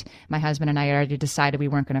accident. My husband and I had already decided we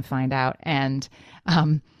weren't going to find out. And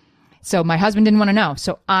so my husband didn't want to know.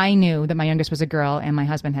 So I knew that my youngest was a girl, and my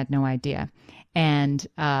husband had no idea. And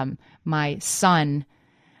my son,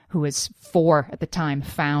 who was 4 at the time,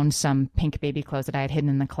 found some pink baby clothes that I had hidden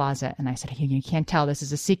in the closet. And I said, you can't tell. This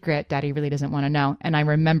is a secret. Daddy really doesn't want to know. And I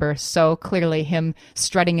remember so clearly him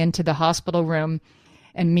strutting into the hospital room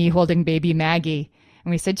and me holding baby Maggie.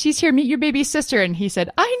 And we said, she's here, meet your baby sister. And he said,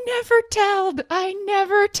 I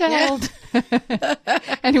never telled.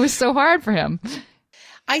 And it was so hard for him.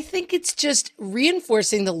 I think it's just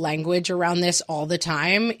reinforcing the language around this all the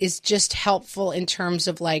time is just helpful in terms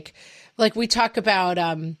of like we talk about,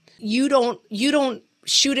 you don't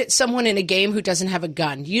shoot at someone in a game who doesn't have a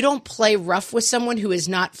gun. You don't play rough with someone who is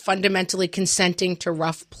not fundamentally consenting to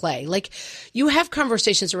rough play. Like, you have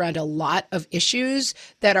conversations around a lot of issues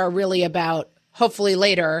that are really about, hopefully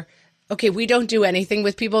later, okay, we don't do anything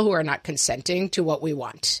with people who are not consenting to what we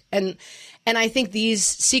want. And I think these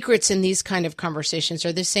secrets in these kind of conversations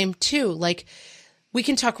are the same too. Like, we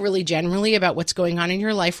can talk really generally about what's going on in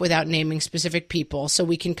your life without naming specific people, so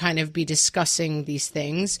we can kind of be discussing these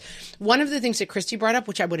things. One of the things that Christy brought up,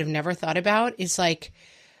 which I would have never thought about, is like,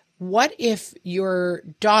 what if your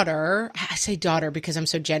daughter, I say daughter because I'm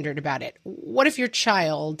so gendered about it. What if your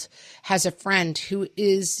child has a friend who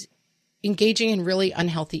is engaging in really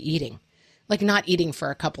unhealthy eating, like not eating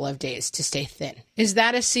for a couple of days to stay thin? Is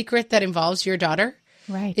that a secret that involves your daughter?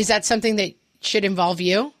 Right. Is that something that should involve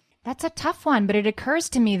you? That's a tough one, but it occurs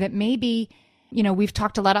to me that maybe, we've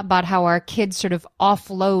talked a lot about how our kids sort of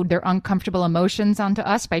offload their uncomfortable emotions onto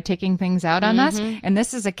us by taking things out on us. And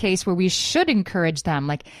this is a case where we should encourage them.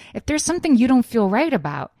 Like, if there's something you don't feel right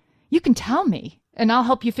about, you can tell me and I'll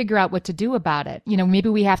help you figure out what to do about it. Maybe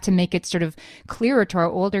we have to make it sort of clearer to our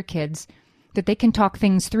older kids that they can talk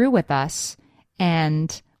things through with us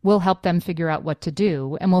and we'll help them figure out what to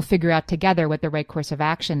do. And we'll figure out together what the right course of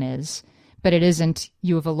action is. But it isn't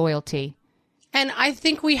you have a loyalty. And I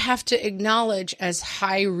think we have to acknowledge as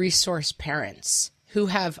high resource parents who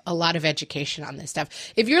have a lot of education on this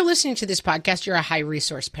stuff. If you're listening to this podcast, you're a high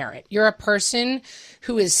resource parent. You're a person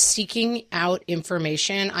who is seeking out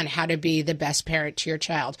information on how to be the best parent to your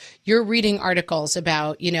child. You're reading articles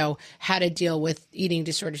about, how to deal with eating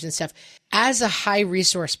disorders and stuff. As a high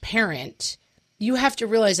resource parent, you have to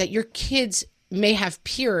realize that your kids may have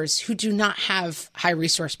peers who do not have high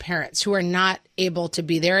resource parents, who are not able to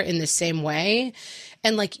be there in the same way.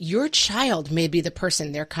 And like your child may be the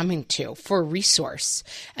person they're coming to for resource.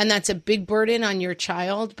 And that's a big burden on your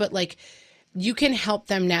child, but like you can help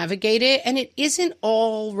them navigate it. And it isn't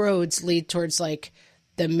all roads lead towards like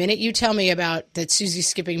the minute you tell me about that Susie's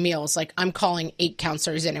skipping meals, like I'm calling 8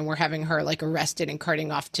 counselors in and we're having her like arrested and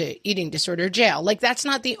carting off to eating disorder jail. Like that's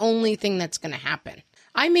not the only thing that's going to happen.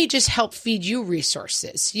 I may just help feed you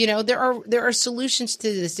resources. There are solutions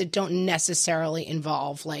to this that don't necessarily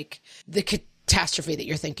involve like the catastrophe that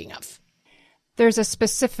you're thinking of. There's a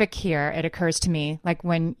specific here, it occurs to me, like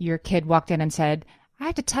when your kid walked in and said, I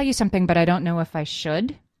have to tell you something, but I don't know if I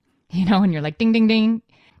should, and you're like, ding, ding, ding.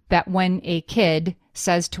 That when a kid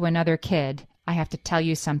says to another kid, I have to tell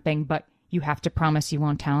you something, but you have to promise you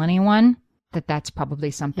won't tell anyone, that's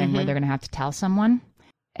probably something where they're going to have to tell someone.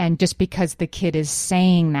 And just because the kid is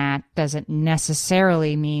saying that doesn't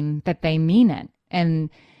necessarily mean that they mean it. And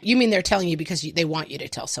you mean they're telling you because they want you to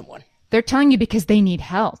tell someone? They're telling you because they need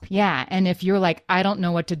help. Yeah. And if you're like, I don't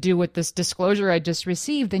know what to do with this disclosure I just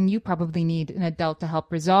received, then you probably need an adult to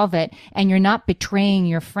help resolve it. And you're not betraying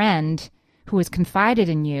your friend who has confided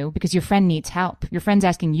in you because your friend needs help. Your friend's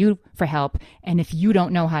asking you for help. And if you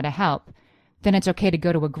don't know how to help, then it's okay to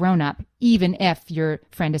go to a grown-up, even if your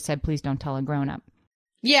friend has said, please don't tell a grown-up.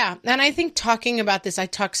 Yeah. And I think talking about this, I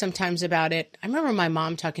talk sometimes about it. I remember my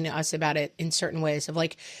mom talking to us about it in certain ways of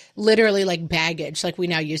like literally like baggage. Like we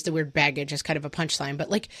now use the word baggage as kind of a punchline,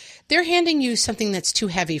 but like they're handing you something that's too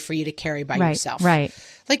heavy for you to carry by yourself. Right.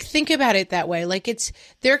 Like think about it that way. Like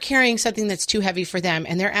they're carrying something that's too heavy for them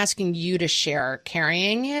and they're asking you to share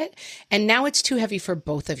carrying it. And now it's too heavy for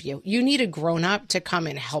both of you. You need a grown up to come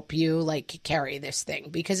and help you like carry this thing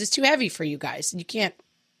because it's too heavy for you guys. You can't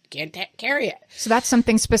carry it. So that's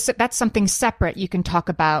something specific. That's something separate you can talk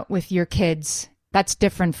about with your kids. That's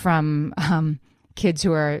different from kids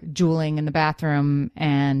who are drooling in the bathroom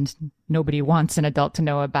and nobody wants an adult to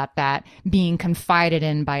know about that. Being confided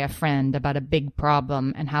in by a friend about a big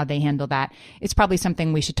problem and how they handle that. It's probably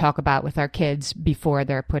something we should talk about with our kids before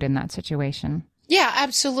they're put in that situation. Yeah,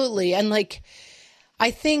 absolutely. And like,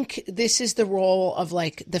 I think this is the role of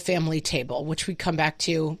like the family table, which we come back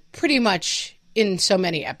to pretty much in so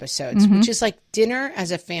many episodes, which is like dinner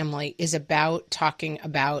as a family is about talking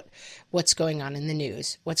about what's going on in the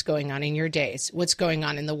news, what's going on in your days, what's going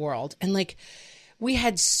on in the world. And like, we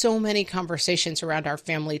had so many conversations around our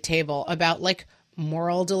family table about like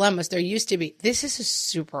moral dilemmas. There used to be, this is a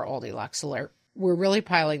super oldie Lux alert. We're really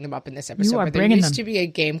piling them up in this episode. You are but there used to be a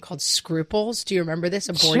game called Scruples. Do you remember this?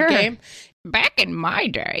 A board game? Back in my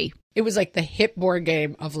day. It was like the hit board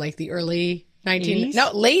game of like the early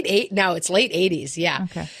it's late 80s. Yeah.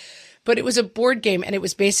 Okay. But it was a board game and it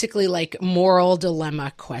was basically like moral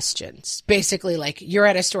dilemma questions. Basically like you're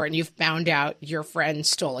at a store and you found out your friend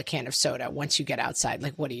stole a can of soda. Once you get outside,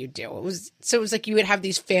 like, what do you do? It was like you would have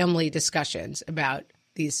these family discussions about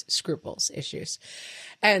these scruples issues.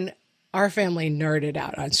 And our family nerded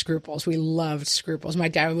out on scruples. We loved scruples. My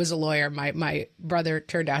dad was a lawyer. My brother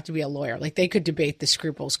turned out to be a lawyer. Like they could debate the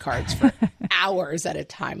scruples cards for hours at a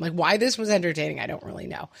time. Like why this was entertaining, I don't really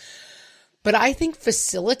know. But I think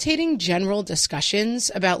facilitating general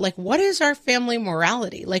discussions about like, what is our family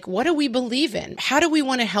morality? Like, what do we believe in? How do we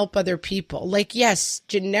want to help other people? Like, yes,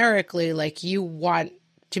 generically, like you want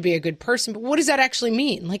to be a good person, but what does that actually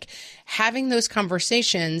mean? Like having those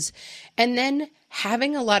conversations and then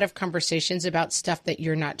having a lot of conversations about stuff that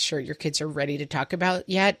you're not sure your kids are ready to talk about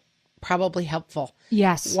yet probably helpful.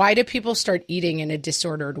 Yes. Why do people start eating in a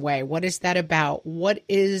disordered way? What is that about? What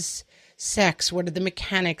is sex? What are the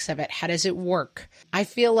mechanics of it? How does it work? I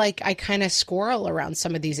feel like I kind of squirrel around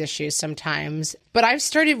some of these issues sometimes, but I've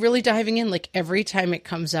started really diving in, like every time it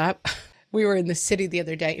comes up. We were in the city the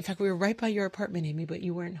other day. In fact, we were right by your apartment, Amy, but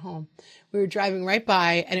you weren't home. We were driving right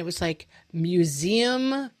by, and it was like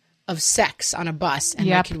Museum of Sex on a bus. And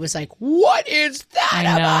my kid was like, what is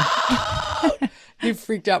that about? He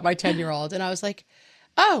freaked out my 10-year-old. And I was like,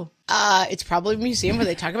 it's probably a museum where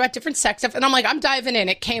they talk about different sex stuff. And I'm like, I'm diving in.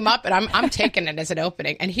 It came up, and I'm taking it as an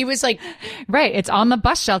opening. And he was like, right. It's on the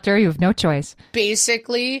bus shelter. You have no choice.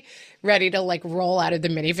 Basically ready to like roll out of the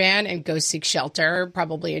minivan and go seek shelter,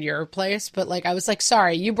 probably in your place. But like, I was like,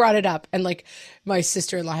 sorry, you brought it up. And like, my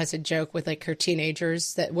sister-in-law has a joke with like her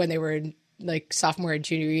teenagers that when they were in like sophomore and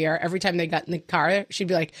junior year, every time they got in the car, she'd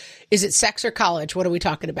be like, is it sex or college? What are we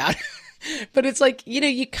talking about? But it's like,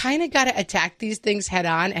 you kind of got to attack these things head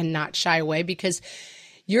on and not shy away, because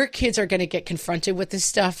your kids are going to get confronted with this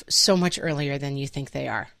stuff so much earlier than you think they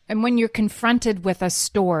are. And when you're confronted with a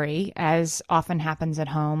story, as often happens at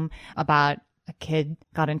home, about a kid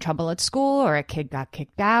got in trouble at school, or a kid got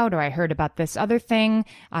kicked out, or I heard about this other thing,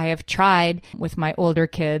 I have tried with my older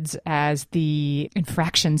kids, as the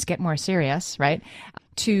infractions get more serious, right,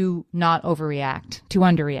 to not overreact, to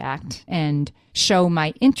underreact, and show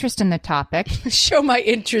my interest in the topic. Show my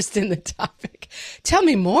interest in the topic. Tell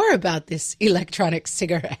me more about this electronic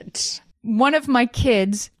cigarette. One of my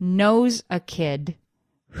kids knows a kid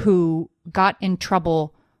who got in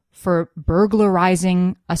trouble for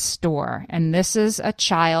burglarizing a store. And this is a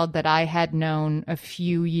child that I had known a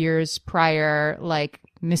few years prior, like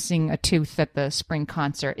missing a tooth at the spring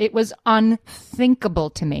concert. It was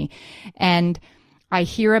unthinkable to me. And I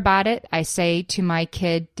hear about it. I say to my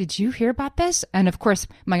kid, did you hear about this? And of course,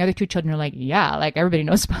 my other two children are like, yeah, like everybody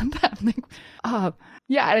knows about that. I'm like,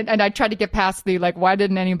 yeah. And I tried to get past the, like, why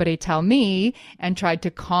didn't anybody tell me? And tried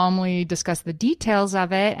to calmly discuss the details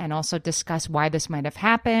of it, and also discuss why this might have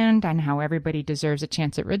happened and how everybody deserves a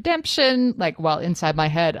chance at redemption. Like, while inside my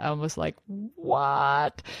head, I was like,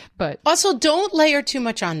 what? But also, don't layer too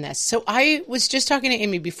much on this. So I was just talking to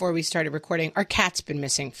Amy before we started recording. Our cat's been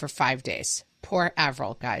missing for 5 days. Poor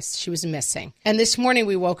Avril, guys. She was missing. And this morning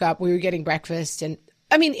we woke up, we were getting breakfast, and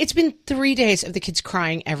I mean, it's been 3 days of the kids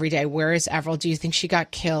crying every day. Where is Avril? Do you think she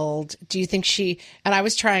got killed? Do you think and I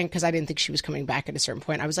was trying, because I didn't think she was coming back at a certain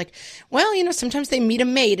point. I was like, well, sometimes they meet a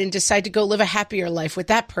mate and decide to go live a happier life with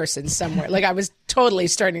that person somewhere. Like, I was totally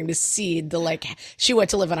starting to seed the, like, she went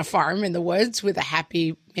to live on a farm in the woods with a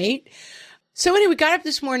happy mate. So anyway, we got up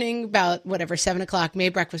this morning about 7 o'clock,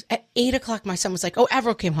 made breakfast. At 8 o'clock, my son was like, oh,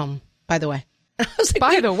 Avril came home, by the way. I was like,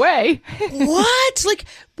 by the way, what? Like,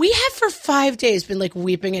 we have for 5 days been like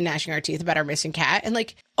weeping and gnashing our teeth about our missing cat. And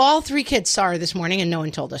like, all 3 kids saw her this morning and no one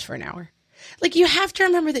told us for an hour. Like, you have to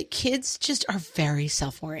remember that kids just are very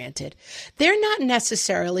self-oriented. They're not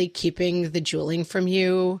necessarily keeping the jeweling from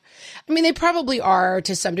you. I mean, they probably are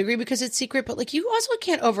to some degree because it's secret, but like, you also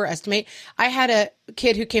can't overestimate. I had a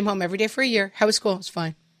kid who came home every day for a year. How was school? It was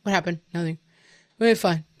fine. What happened? Nothing.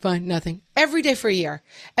 Fine, nothing. Every day for a year.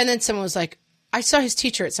 And then someone was like, I saw his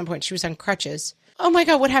teacher at some point. She was on crutches. Oh my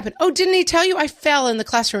God, what happened? Oh, didn't he tell you I fell in the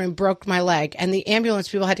classroom and broke my leg? And the ambulance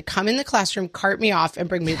people had to come in the classroom, cart me off, and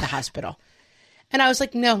bring me to the hospital. And I was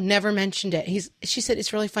like, no, never mentioned it. She said,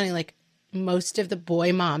 it's really funny. Like, most of the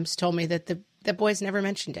boy moms told me that the boys never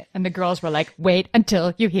mentioned it. And the girls were like, wait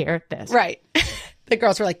until you hear this. Right. The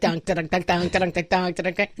girls were like, dunk, dunk, dunk, dunk, dunk, dunk, dunk,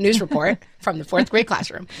 dunk, dunk, news report from the 4th grade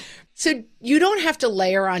classroom. So you don't have to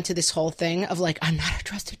layer onto this whole thing of like, I'm not a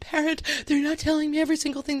trusted parent. They're not telling me every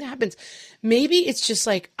single thing that happens. Maybe it's just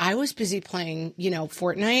like, I was busy playing,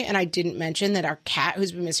 Fortnite, and I didn't mention that our cat,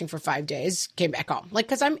 who's been missing for 5 days, came back home. Like,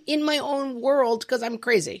 because I'm in my own world, because I'm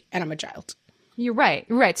crazy and I'm a child. You're right.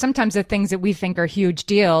 Right. Sometimes the things that we think are huge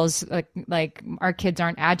deals, like our kids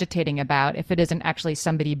aren't agitating about, if it isn't actually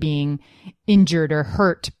somebody being injured or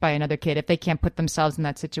hurt by another kid, if they can't put themselves in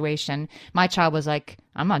that situation. My child was like,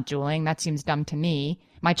 I'm not dueling. That seems dumb to me.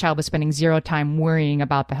 My child was spending zero time worrying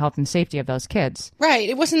about the health and safety of those kids. Right.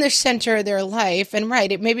 It wasn't the center of their life. And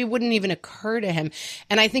right, it maybe wouldn't even occur to him.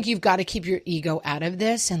 And I think you've got to keep your ego out of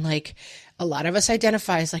this. And like, a lot of us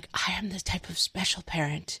identify as like, I am the type of special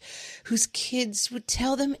parent whose kids would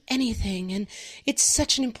tell them anything. And it's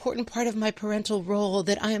such an important part of my parental role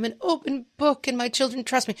that I am an open book and my children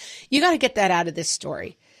trust me. You got to get that out of this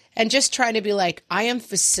story and just try to be like, I am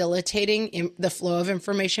facilitating the flow of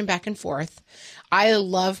information back and forth. I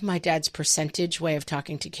love my dad's percentage way of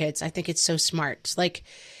talking to kids. I think it's so smart. Like,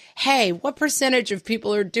 hey, what percentage of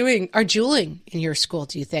people are juuling in your school,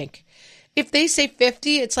 do you think? If they say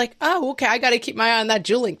 50, it's like, oh, okay, I got to keep my eye on that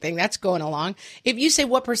Juuling thing. That's going along. If you say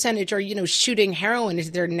what percentage are, shooting heroin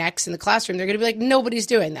into their necks in the classroom, they're going to be like, nobody's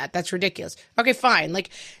doing that. That's ridiculous. Okay, fine.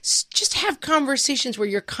 Like, just have conversations where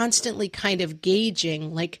you're constantly kind of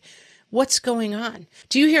gauging, like, what's going on.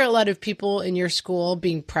 Do you hear a lot of people in your school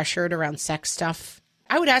being pressured around sex stuff?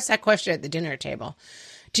 I would ask that question at the dinner table.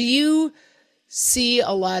 Do you see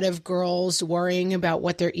a lot of girls worrying about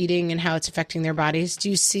what they're eating and how it's affecting their bodies? Do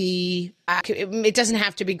you see, it doesn't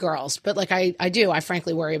have to be girls, but like I do. I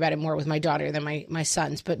frankly worry about it more with my daughter than my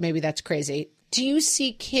sons, but maybe that's crazy. Do you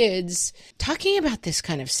see kids talking about this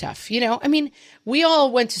kind of stuff? I mean, we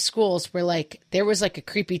all went to schools where like there was like a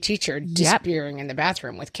creepy teacher disappearing in the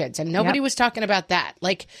bathroom with kids and nobody was talking about that.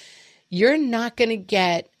 Like, you're not going to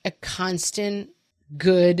get a constant,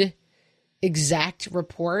 good, exact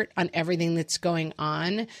report on everything that's going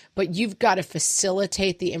on, but you've got to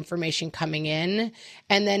facilitate the information coming in.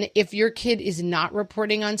 And then if your kid is not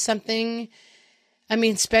reporting on something, I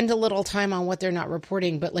mean, spend a little time on what they're not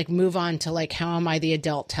reporting, but like move on to like, how am I the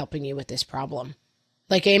adult helping you with this problem?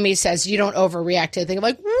 Like Amy says, you don't overreact to the thing of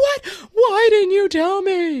like, what? Why didn't you tell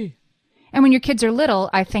me? And when your kids are little,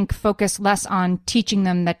 I think focus less on teaching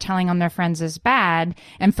them that telling on their friends is bad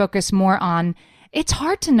and focus more on, it's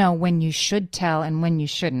hard to know when you should tell and when you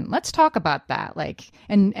shouldn't. Let's talk about that, like,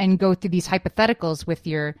 and go through these hypotheticals with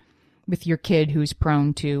your kid who's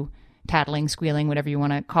prone to tattling, squealing, whatever you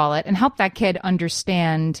want to call it, and help that kid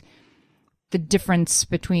understand the difference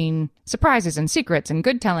between surprises and secrets and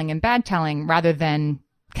good telling and bad telling, rather than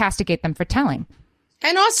castigate them for telling.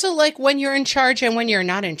 And also, like, when you're in charge and when you're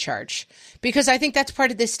not in charge. Because I think that's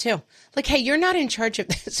part of this, too. Like, hey, you're not in charge of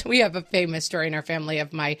this. We have a famous story in our family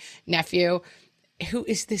of my nephew, who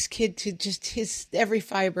is this kid to just his every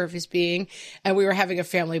fiber of his being. And we were having a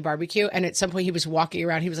family barbecue. And at some point he was walking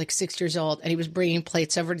around. He was like 6 years old. And he was bringing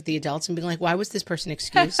plates over to the adults and being like, why was this person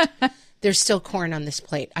excused? There's still corn on this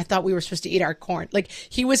plate. I thought we were supposed to eat our corn. Like,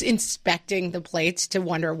 he was inspecting the plates to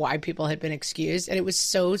wonder why people had been excused. And it was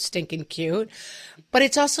so stinking cute. But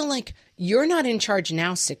it's also like, you're not in charge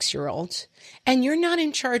now, 6-year-old. And you're not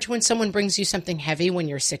in charge when someone brings you something heavy when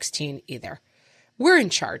you're 16 either. We're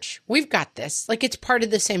in charge. We've got this. Like, it's part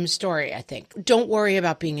of the same story, I think. Don't worry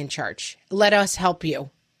about being in charge. Let us help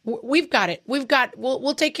you. We've got it.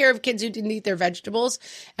 We'll take care of kids who didn't eat their vegetables,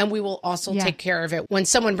 and we will also take care of it when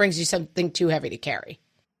someone brings you something too heavy to carry.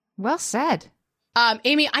 Well said.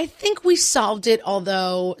 Amy, I think we solved it,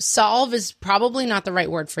 although solve is probably not the right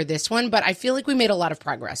word for this one, but I feel like we made a lot of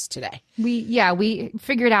progress today. We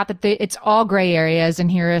figured out that it's all gray areas, and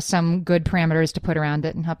here are some good parameters to put around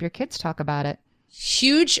it and help your kids talk about it.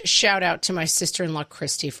 Huge shout out to my sister-in-law,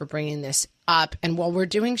 Christy, for bringing this up. And while we're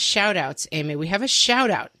doing shout outs, Amy, we have a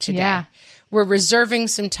shout out today. Yeah. We're reserving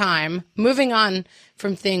some time, moving on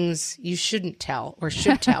from things you shouldn't tell or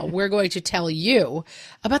should tell. We're going to tell you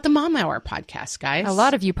about the Mom Hour podcast, guys. A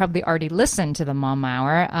lot of you probably already listened to the Mom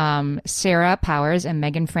Hour. Sarah Powers and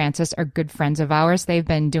Megan Francis are good friends of ours. They've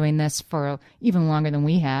been doing this for even longer than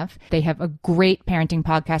we have. They have a great parenting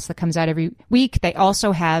podcast that comes out every week. They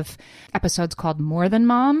also have episodes called More Than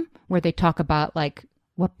Mom, where they talk about like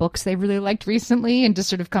what books they really liked recently and just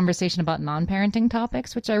sort of conversation about non-parenting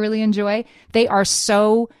topics, which I really enjoy. They are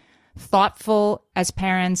so thoughtful as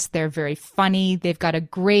parents. They're very funny. They've got a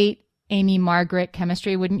great Amy Margaret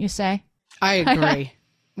chemistry, wouldn't you say? I agree.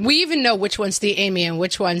 We even know which one's the Amy and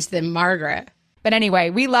which one's the Margaret. But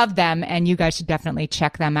anyway, we love them, and you guys should definitely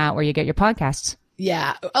check them out where you get your podcasts.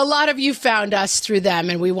 Yeah, a lot of you found us through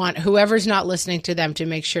them, and we want whoever's not listening to them to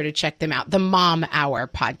make sure to check them out. The Mom Hour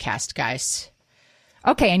podcast, guys.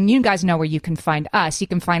 Okay, and you guys know where you can find us. You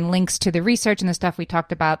can find links to the research and the stuff we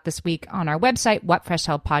talked about this week on our website,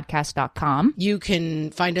 whatfreshhellpodcast.com. You can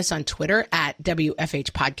find us on Twitter at WFH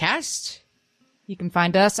Podcast. You can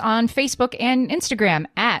find us on Facebook and Instagram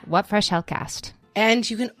at whatfreshhellcast. And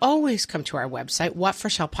you can always come to our website,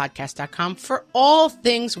 whatfreshhellpodcast.com, for all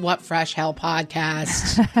things What Fresh Hell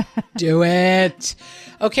Podcast. Do it.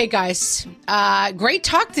 Okay, guys. Great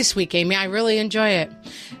talk this week, Amy. I really enjoy it.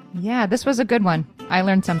 Yeah, this was a good one. I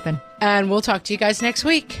learned something. And we'll talk to you guys next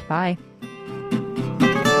week. Bye.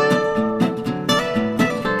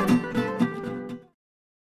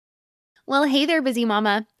 Well, hey there, busy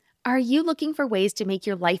mama. Are you looking for ways to make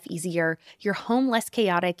your life easier, your home less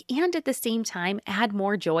chaotic, and at the same time add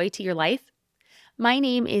more joy to your life? My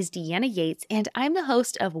name is Deanna Yates, and I'm the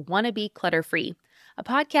host of Wanna Be Clutter-Free, a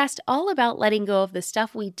podcast all about letting go of the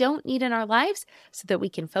stuff we don't need in our lives so that we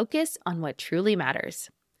can focus on what truly matters.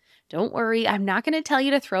 Don't worry, I'm not going to tell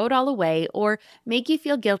you to throw it all away or make you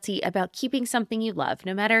feel guilty about keeping something you love,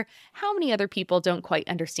 no matter how many other people don't quite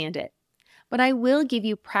understand it. but I will give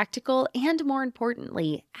you practical and, more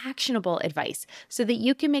importantly, actionable advice so that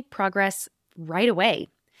you can make progress right away.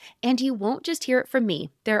 And you won't just hear it from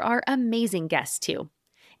me. There are amazing guests too.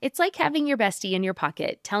 It's like having your bestie in your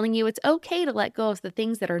pocket telling you it's okay to let go of the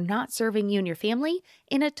things that are not serving you and your family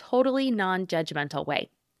in a totally non-judgmental way.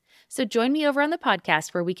 So join me over on the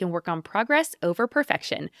podcast where we can work on progress over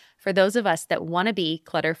perfection for those of us that want to be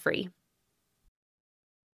clutter-free.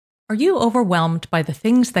 Are you overwhelmed by the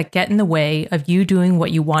things that get in the way of you doing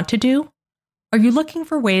what you want to do? Are you looking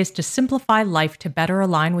for ways to simplify life to better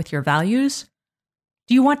align with your values?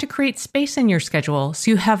 Do you want to create space in your schedule so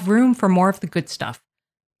you have room for more of the good stuff?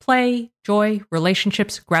 Play, joy,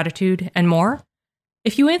 relationships, gratitude, and more?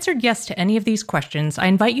 If you answered yes to any of these questions, I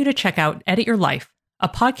invite you to check out Edit Your Life, a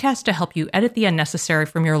podcast to help you edit the unnecessary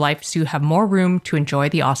from your life so you have more room to enjoy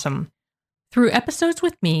the awesome. Through episodes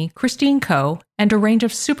with me, Christine Coe, and a range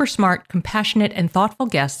of super smart, compassionate, and thoughtful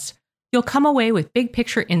guests, you'll come away with big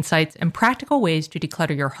picture insights and practical ways to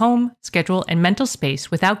declutter your home, schedule, and mental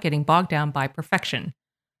space without getting bogged down by perfection.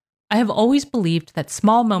 I have always believed that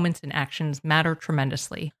small moments and actions matter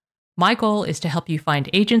tremendously. My goal is to help you find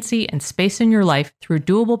agency and space in your life through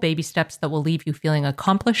doable baby steps that will leave you feeling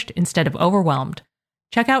accomplished instead of overwhelmed.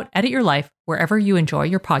 Check out Edit Your Life wherever you enjoy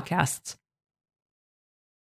your podcasts.